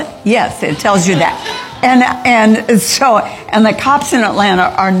heavy foot? Yes, it tells you that. And the cops in Atlanta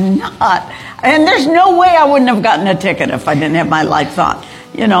are not. And there's no way I wouldn't have gotten a ticket if I didn't have my lights on.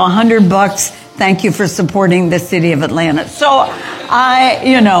 You know, $100. Thank you for supporting the city of Atlanta. So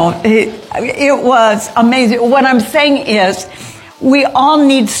it was amazing. What I'm saying is we all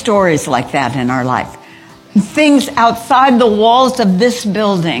need stories like that in our life. Things outside the walls of this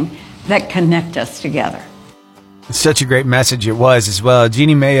building that connect us together. Such a great message it was as well.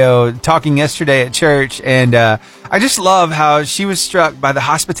 Jeannie Mayo talking yesterday at church, and I just love how she was struck by the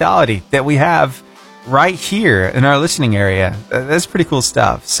hospitality that we have right here in our listening area. That's pretty cool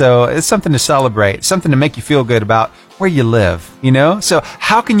stuff. So it's something to celebrate, something to make you feel good about where you live, you know? So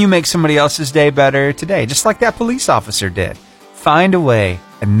how can you make somebody else's day better today? Just like that police officer did. Find a way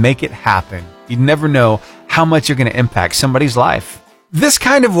and make it happen. You never know how much you're going to impact somebody's life. This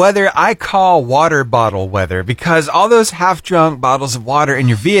kind of weather I call water bottle weather because all those half-drunk bottles of water in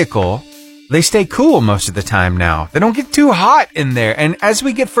your vehicle, they stay cool most of the time now. They don't get too hot in there. And as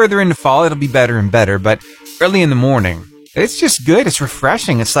we get further into fall, it'll be better and better. But early in the morning, it's just good. It's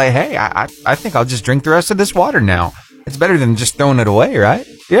refreshing. It's like, hey, I think I'll just drink the rest of this water now. It's better than just throwing it away, right?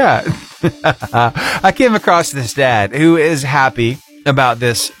 Yeah. I came across this dad who is happy about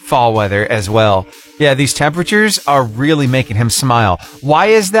this fall weather as well. Yeah, these temperatures are really making him smile. Why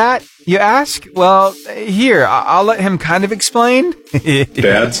is that, you ask? Well, here, I'll let him kind of explain.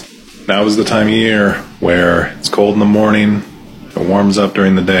 Dads, now is the time of year where it's cold in the morning, it warms up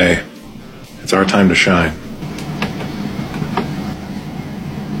during the day. It's our time to shine.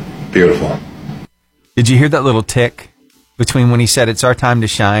 Beautiful. Did you hear that little tick between when he said it's our time to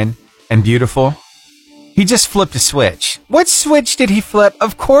shine and beautiful? He just flipped a switch. What switch did he flip?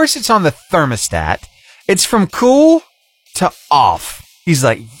 Of course it's on the thermostat. It's from cool to off. He's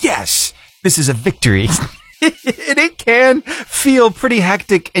like, yes, this is a victory. And it can feel pretty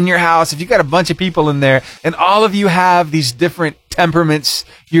hectic in your house if you got a bunch of people in there and all of you have these different temperaments.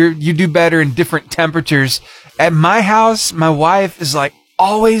 You do better in different temperatures. At my house, my wife is like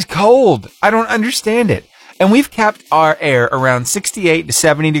always cold. I don't understand it. And we've kept our air around 68 to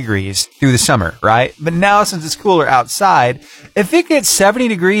 70 degrees through the summer, right? But now since it's cooler outside, if it gets 70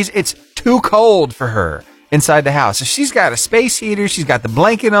 degrees, it's too cold for her inside the house. So she's got a space heater. She's got the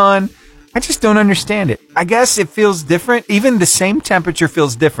blanket on. I just don't understand it. I guess it feels different. Even the same temperature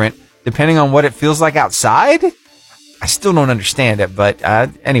feels different depending on what it feels like outside. I still don't understand it. But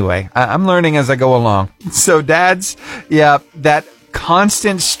anyway, I'm learning as I go along. So dads, yeah, that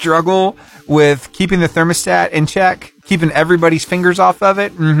constant struggle with keeping the thermostat in check, keeping everybody's fingers off of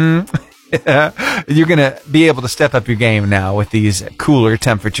it. You're going to be able to step up your game now with these cooler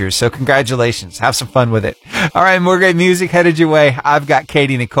temperatures. So congratulations. Have some fun with it. All right, more great music headed your way. I've got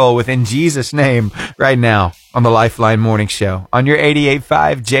Katie Nicole with In Jesus' Name right now on the Lifeline Morning Show on your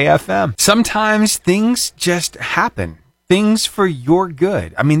 88.5 JFM. Sometimes things just happen. Things for your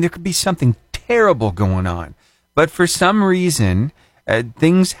good. I mean, there could be something terrible going on, but for some reason,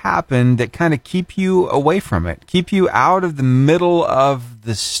 things happen that kind of keep you away from it, keep you out of the middle of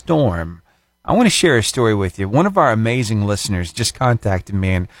the storm. I want to share a story with you. One of our amazing listeners just contacted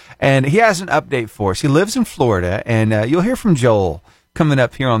me, and he has an update for us. He lives in Florida, and you'll hear from Joel coming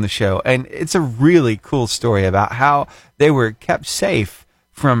up here on the show. And it's a really cool story about how they were kept safe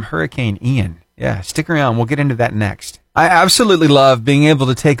from Hurricane Ian. Yeah, stick around. We'll get into that next. I absolutely love being able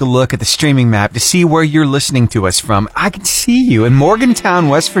to take a look at the streaming map to see where you're listening to us from. I can see you in Morgantown,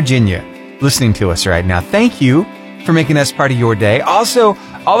 West Virginia, listening to us right now. Thank you for making us part of your day. Also,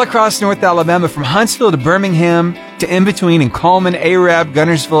 all across North Alabama, from Huntsville to Birmingham to in between in Coleman, Arab,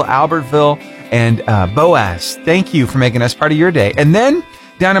 Gunnersville, Albertville, and Boaz. Thank you for making us part of your day. And then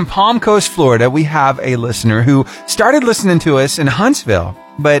down in Palm Coast, Florida, we have a listener who started listening to us in Huntsville,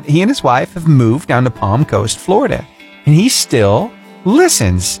 but he and his wife have moved down to Palm Coast, Florida. And he still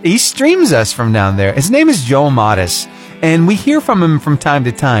listens. He streams us from down there. His name is Joel Modis, and we hear from him from time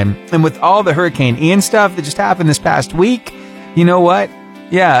to time. And with all the Hurricane Ian stuff that just happened this past week, you know what?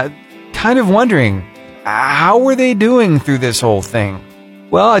 Yeah, kind of wondering, how were they doing through this whole thing?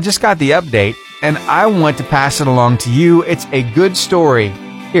 Well, I just got the update, and I want to pass it along to you. It's a good story.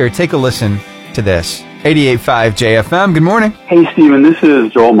 Here, take a listen to this. 88.5 JFM. Good morning. Hey, Stephen. This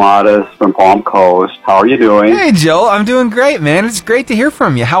is Joel Modis from Palm Coast. How are you doing? Hey, Joel. I'm doing great, man. It's great to hear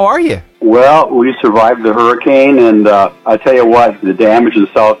from you. How are you? Well, we survived the hurricane, and I tell you what, the damage in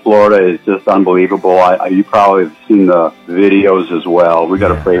South Florida is just unbelievable. You probably have seen the videos as well. We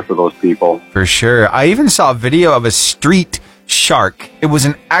got to pray for those people. For sure. I even saw a video of a street shark. It was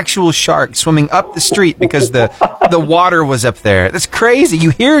an actual shark swimming up the street because the water was up there. That's crazy. You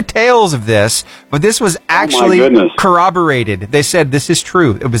hear tales of this, but this was actually corroborated. They said this is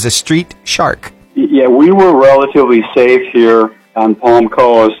true. It was a street shark. Yeah, we were relatively safe here on Palm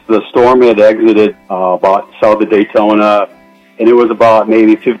Coast. The storm had exited about south of Daytona, and it was about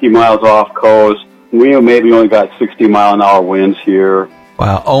maybe 50 miles off coast. We maybe only got 60-mile-an-hour winds here.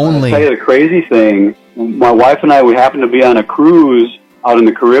 Wow, only. I'll tell you the crazy thing. My wife and I, we happened to be on a cruise out in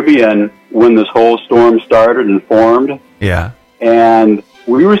the Caribbean when this whole storm started and formed. Yeah. And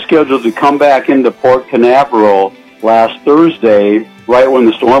we were scheduled to come back into Port Canaveral last Thursday, right when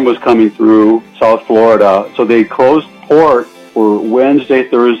the storm was coming through South Florida. So they closed port for Wednesday,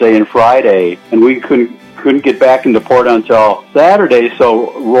 Thursday, and Friday, and we couldn't get back into port until Saturday.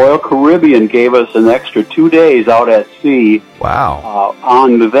 So Royal Caribbean gave us an extra 2 days out at sea. Wow.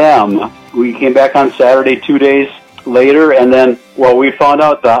 On them. We came back on Saturday, 2 days later, and then, well, we found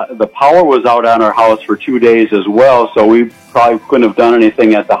out the power was out on our house for 2 days as well, so we probably couldn't have done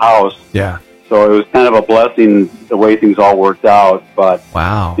anything at the house. Yeah. So it was kind of a blessing the way things all worked out. But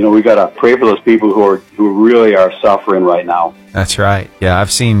wow, we got to pray for those people who really are suffering right now. That's right. Yeah,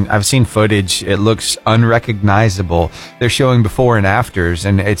 I've seen footage. It looks unrecognizable. They're showing before and afters,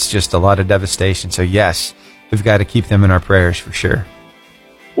 and it's just a lot of devastation. So yes, we've got to keep them in our prayers for sure.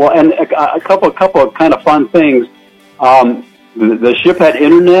 Well, and a couple of kind of fun things. The ship had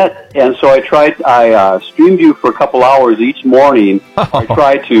internet, and so I streamed you for a couple hours each morning. I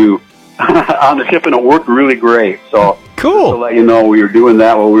tried to on the ship, and it worked really great. So cool. Just to let you know, we were doing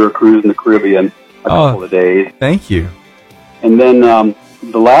that while we were cruising the Caribbean a couple of days. Thank you. And then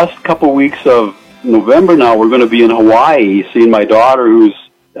the last couple weeks of November now, we're going to be in Hawaii, seeing my daughter who's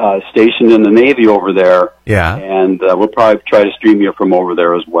stationed in the Navy over there. Yeah. And we'll probably try to stream you from over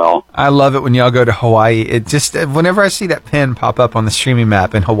there as well. I love it when y'all go to Hawaii. It just, whenever I see that pin pop up on the streaming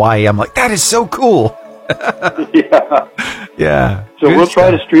map in Hawaii, I'm like, that is so cool. Yeah. Yeah. So we'll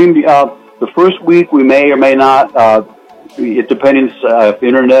try to stream the first week. We may or may not. It depends if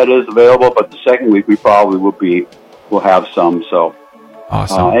internet is available. But the second week we probably we'll have some. So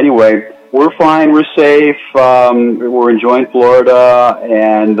awesome. Anyway, we're fine. We're safe. We're enjoying Florida,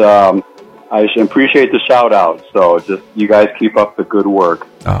 and I appreciate the shout out. So just you guys keep up the good work.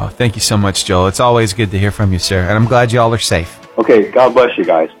 Oh, thank you so much, Joel. It's always good to hear from you, sir. And I'm glad y'all are safe. Okay. God bless you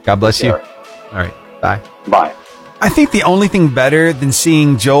guys. God bless you. All right. Bye. Bye. I think the only thing better than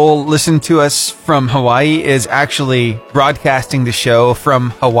seeing Joel listen to us from Hawaii is actually broadcasting the show from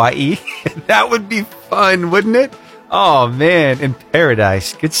Hawaii. That would be fun, wouldn't it? Oh, man, in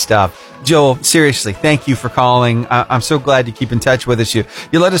paradise. Good stuff. Joel, seriously, thank you for calling. I'm so glad you keep in touch with us. You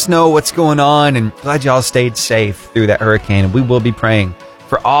let us know what's going on, and glad y'all stayed safe through that hurricane. And we will be praying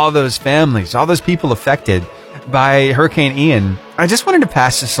for all those families, all those people affected by Hurricane Ian. I just wanted to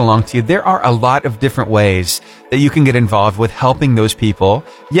pass this along to you. There are a lot of different ways that you can get involved with helping those people.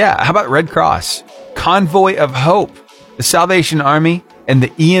 Yeah, how about Red Cross, Convoy of Hope, the Salvation Army, and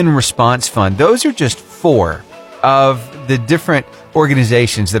the Ian Response Fund? Those are just 4 of the different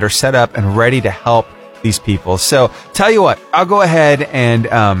organizations that are set up and ready to help these people. So tell you what, I'll go ahead and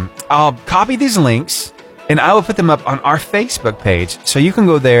I'll copy these links and I will put them up on our Facebook page so you can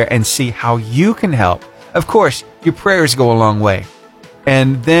go there and see how you can help. Of course, your prayers go a long way.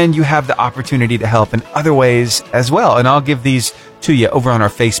 And then you have the opportunity to help in other ways as well. And I'll give these to you over on our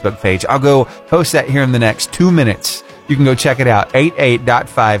Facebook page. I'll go post that here in the next 2 minutes. You can go check it out,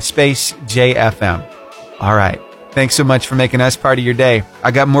 88.5 space JFM. All right. Thanks so much for making us part of your day.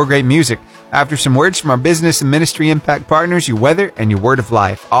 I got more great music after some words from our business and ministry impact partners, your weather, and your word of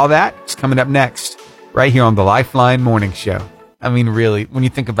life. All that is coming up next, right here on the Lifeline Morning Show. I mean, really, when you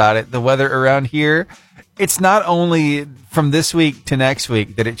think about it, the weather around here, it's not only from this week to next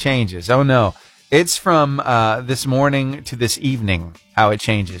week that it changes. Oh, no. It's from this morning to this evening how it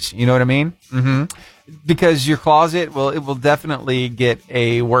changes. You know what I mean? Mm-hmm. Because your closet, well, it will definitely get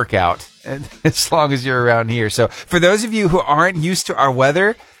a workout as long as you're around here. So for those of you who aren't used to our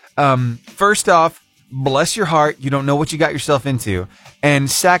weather, first off, bless your heart. You don't know what you got yourself into.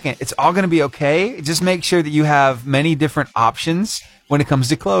 And second, it's all going to be okay. Just make sure that you have many different options when it comes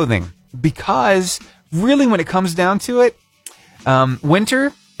to clothing. Because really, when it comes down to it,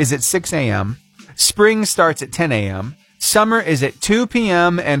 winter is at 6 a.m. Spring starts at 10 a.m. Summer is at 2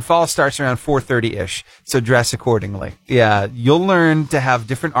 p.m. and fall starts around 4:30-ish. So dress accordingly. Yeah, you'll learn to have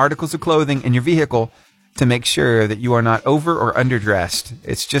different articles of clothing in your vehicle to make sure that you are not over or underdressed.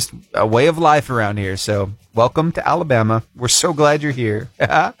 It's just a way of life around here. So welcome to Alabama. We're so glad you're here.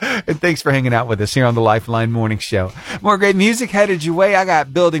 And thanks for hanging out with us here on the Lifeline Morning Show. More great music headed your way. I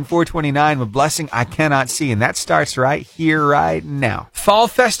got Building 429 with Blessing I Cannot See, and that starts right here, right now. Fall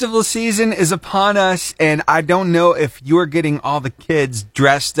festival season is upon us, and I don't know if you're getting all the kids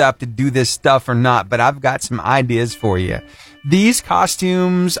dressed up to do this stuff or not, but I've got some ideas for you. These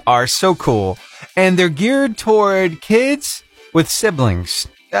costumes are so cool, and they're geared toward kids with siblings.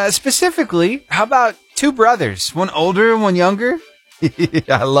 Specifically, how about 2 brothers, one older and one younger?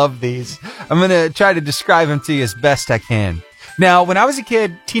 I love these. I'm going to try to describe them to you as best I can. Now, when I was a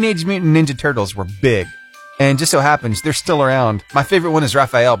kid, Teenage Mutant Ninja Turtles were big, and just so happens they're still around. My favorite one is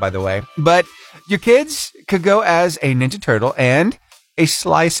Raphael, by the way. But your kids could go as a Ninja Turtle and a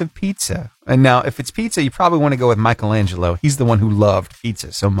slice of pizza. And now, if it's pizza, you probably want to go with Michelangelo. He's the one who loved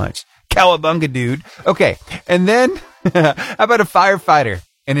pizza so much. Cowabunga, dude. Okay, and then, how about a firefighter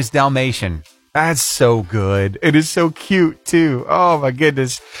and his Dalmatian? That's so good. It is so cute, too. Oh, my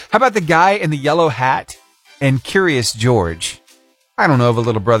goodness. How about the guy in the yellow hat and Curious George? I don't know of a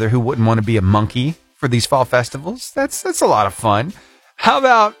little brother who wouldn't want to be a monkey for these fall festivals. That's a lot of fun. How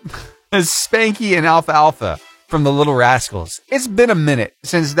about Spanky and Alfalfa from the Little Rascals? It's been a minute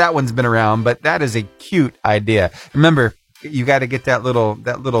since that one's been around, but that is a cute idea. Remember, you got to get that little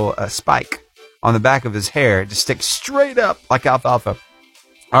spike on the back of his hair to stick straight up like Alfalfa.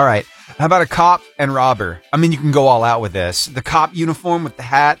 All right. How about a cop and robber? I mean, you can go all out with this. The cop uniform with the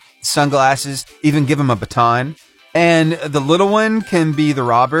hat, sunglasses, even give him a baton. And the little one can be the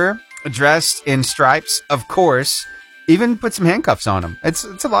robber, dressed in stripes, of course. Even put some handcuffs on him. It's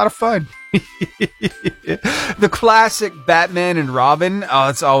a lot of fun. The classic Batman and Robin. Oh,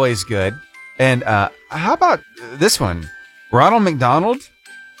 it's always good. And how about this one? Ronald McDonald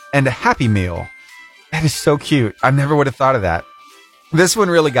and a Happy Meal. That is so cute. I never would have thought of that. This one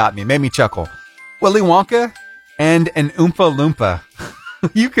really got me. Made me chuckle. Willy Wonka and an Oompa Loompa.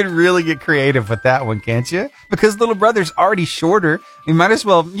 You can really get creative with that one, can't you? Because little brother's already shorter. You might as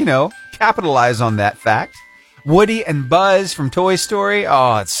well, capitalize on that fact. Woody and Buzz from Toy Story.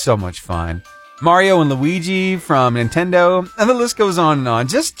 Oh, it's so much fun. Mario and Luigi from Nintendo. And the list goes on and on.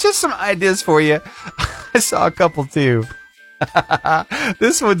 Just some ideas for you. I saw a couple too.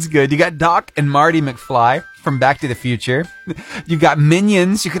 This one's good. You got Doc and Marty McFly from Back to the Future. You got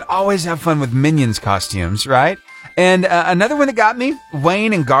Minions. You can always have fun with Minions costumes, right? And another one that got me,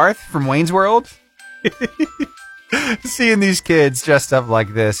 Wayne and Garth from Wayne's World. Seeing these kids dressed up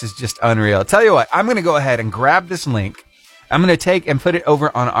like this is just unreal. Tell you what, I'm going to go ahead and grab this link. I'm going to take and put it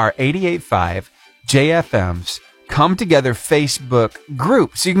over on our 88.5 JFM's Come Together Facebook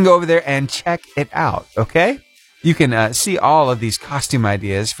group. So you can go over there and check it out, okay? You can see all of these costume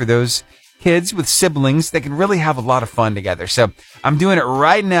ideas for those kids with siblings that can really have a lot of fun together. So I'm doing it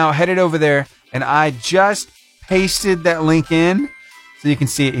right now, headed over there, and I just pasted that link in so you can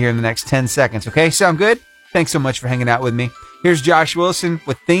see it here in the next 10 seconds, okay? Sound good? Thanks so much for hanging out with me. Here's Josh Wilson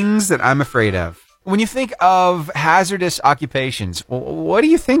with Things That I'm Afraid of. When you think of hazardous occupations, what do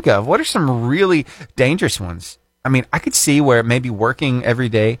you think of? What are some really dangerous ones? I mean, I could see where maybe working every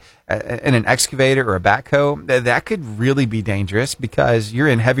day in an excavator or a backhoe, that could really be dangerous because you're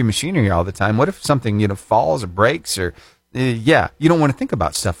in heavy machinery all the time. What if something, falls or breaks or, you don't want to think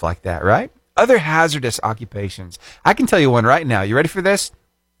about stuff like that, right? Other hazardous occupations. I can tell you one right now. You ready for this?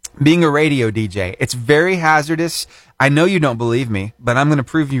 Being a radio DJ. It's very hazardous. I know you don't believe me, but I'm going to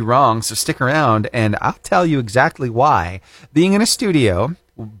prove you wrong, so stick around and I'll tell you exactly why. Being in a studio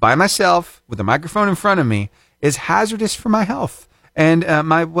by myself with a microphone in front of me is hazardous for my health and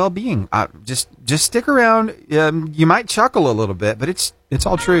my well-being. Just stick around. You might chuckle a little bit, but it's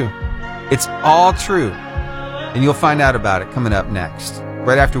all true. It's all true. And you'll find out about it coming up next,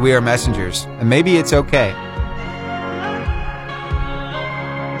 right after We Are Messengers. And maybe it's okay.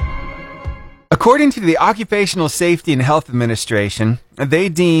 According to the Occupational Safety and Health Administration, they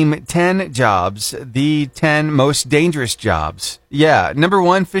deem 10 jobs the 10 most dangerous jobs. Yeah, number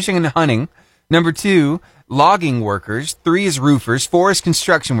 1, fishing and hunting. Number 2, logging workers. 3 is roofers. 4 is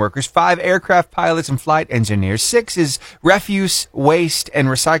construction workers. 5, aircraft pilots and flight engineers. 6 is refuse, waste, and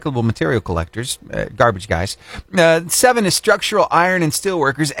recyclable material collectors, garbage guys. 7 is structural iron and steel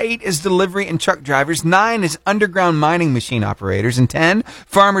workers. 8 is delivery and truck drivers. 9 is underground mining machine operators. And 10,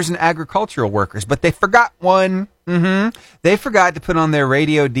 farmers and agricultural workers. But they forgot one. They forgot to put on their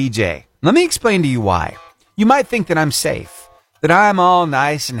radio DJ. Let me explain to you why. You might think that I'm safe, that I'm all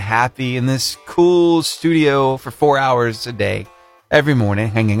nice and happy in this cool studio for 4 hours a day, every morning,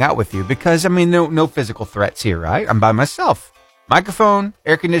 hanging out with you. Because, no physical threats here, right? I'm by myself. Microphone,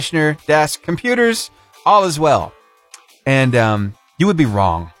 air conditioner, desk, computers, all is well. And you would be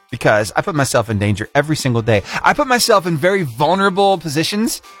wrong, because I put myself in danger every single day. I put myself in very vulnerable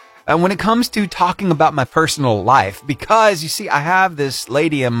positions when it comes to talking about my personal life, because you see, I have this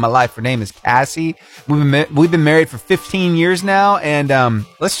lady in my life. Her name is Cassie. We've been married for 15 years now. And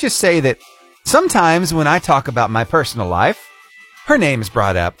let's just say that sometimes when I talk about my personal life, her name is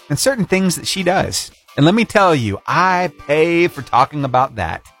brought up and certain things that she does. And let me tell you, I pay for talking about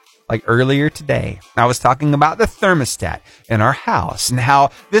that. Like earlier today, I was talking about the thermostat in our house and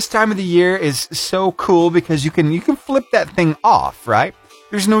how this time of the year is so cool because you can flip that thing off, right?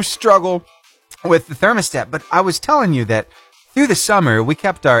 There's no struggle with the thermostat. But I was telling you that through the summer, we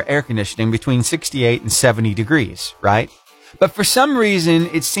kept our air conditioning between 68 and 70 degrees, right? But for some reason,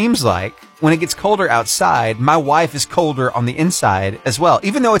 it seems like when it gets colder outside, my wife is colder on the inside as well,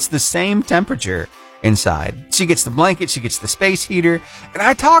 even though it's the same temperature inside. She gets the blanket, she gets the space heater. And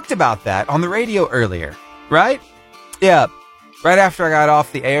I talked about that on the radio earlier, right? Yeah. Right after I got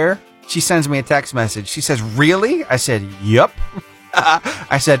off the air, she sends me a text message. She says, "Really?" I said, "Yup."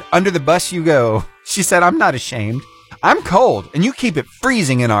 I said, "Under the bus you go." She said, "I'm not ashamed. I'm cold and you keep it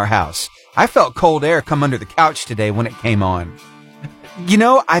freezing in our house. I felt cold air come under the couch today when it came on. You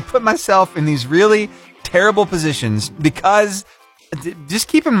know, I put myself in these really terrible positions because, just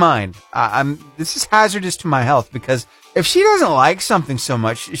keep in mind, this is hazardous to my health, because if she doesn't like something so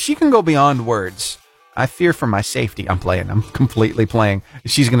much, she can go beyond words. I fear for my safety. I'm completely playing.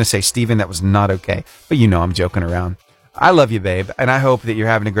 She's going to say, Steven, that was not okay. But you know I'm joking around. I love you, babe, and I hope that you're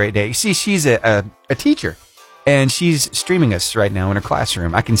having a great day. You see, she's a teacher, and she's streaming us right now in her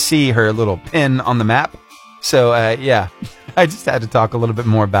classroom. I can see her little pin on the map. So, yeah, I just had to talk a little bit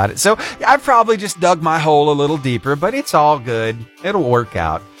more about it. So I probably just dug my hole a little deeper, but it's all good. It'll work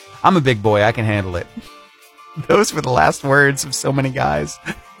out. I'm a big boy. I can handle it. Those were the last words of so many guys.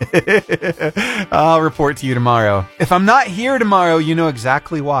 I'll report to you tomorrow. If I'm not here tomorrow, you know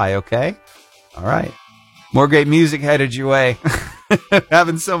exactly why, okay? All right. More great music headed your way.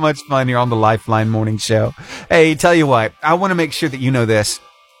 Having so much fun here on the Lifeline Morning Show. Hey, tell you what, I want to make sure that you know this.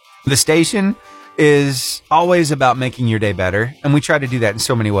 The station is always about making your day better, and we try to do that in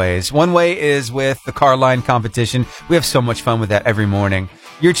so many ways. One way is with the car line competition. We have so much fun with that every morning.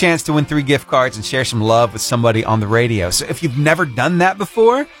 Your chance to win 3 gift cards and share some love with somebody on the radio. So if you've never done that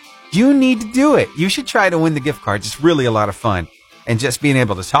before, you need to do it. You should try to win the gift cards. It's really a lot of fun. And just being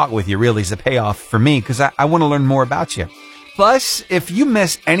able to talk with you really is a payoff for me, because I want to learn more about you. Plus, if you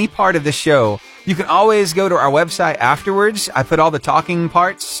miss any part of the show, you can always go to our website afterwards. I put all the talking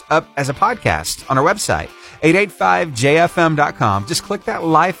parts up as a podcast on our website, 885jfm.com. Just click that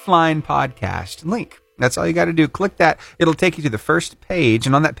Lifeline podcast link. That's all you got to do. Click that. It'll take you to the first page,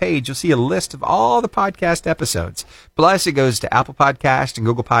 and on that page, you'll see a list of all the podcast episodes. Plus, it goes to Apple Podcast and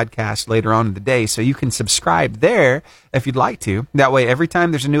Google Podcast later on in the day, so you can subscribe there if you'd like to. That way, every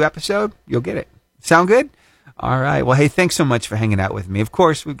time there's a new episode, you'll get it. Sound good? All right. Well, hey, thanks so much for hanging out with me. Of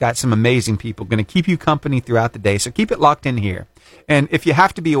course, we've got some amazing people going to keep you company throughout the day, so keep it locked in here. And if you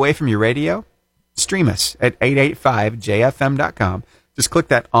have to be away from your radio, stream us at 885jfm.com. Just click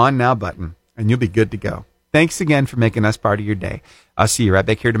that On Now button, and you'll be good to go. Thanks again for making us part of your day. I'll see you right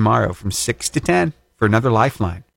back here tomorrow from 6 to 10 for another Lifeline.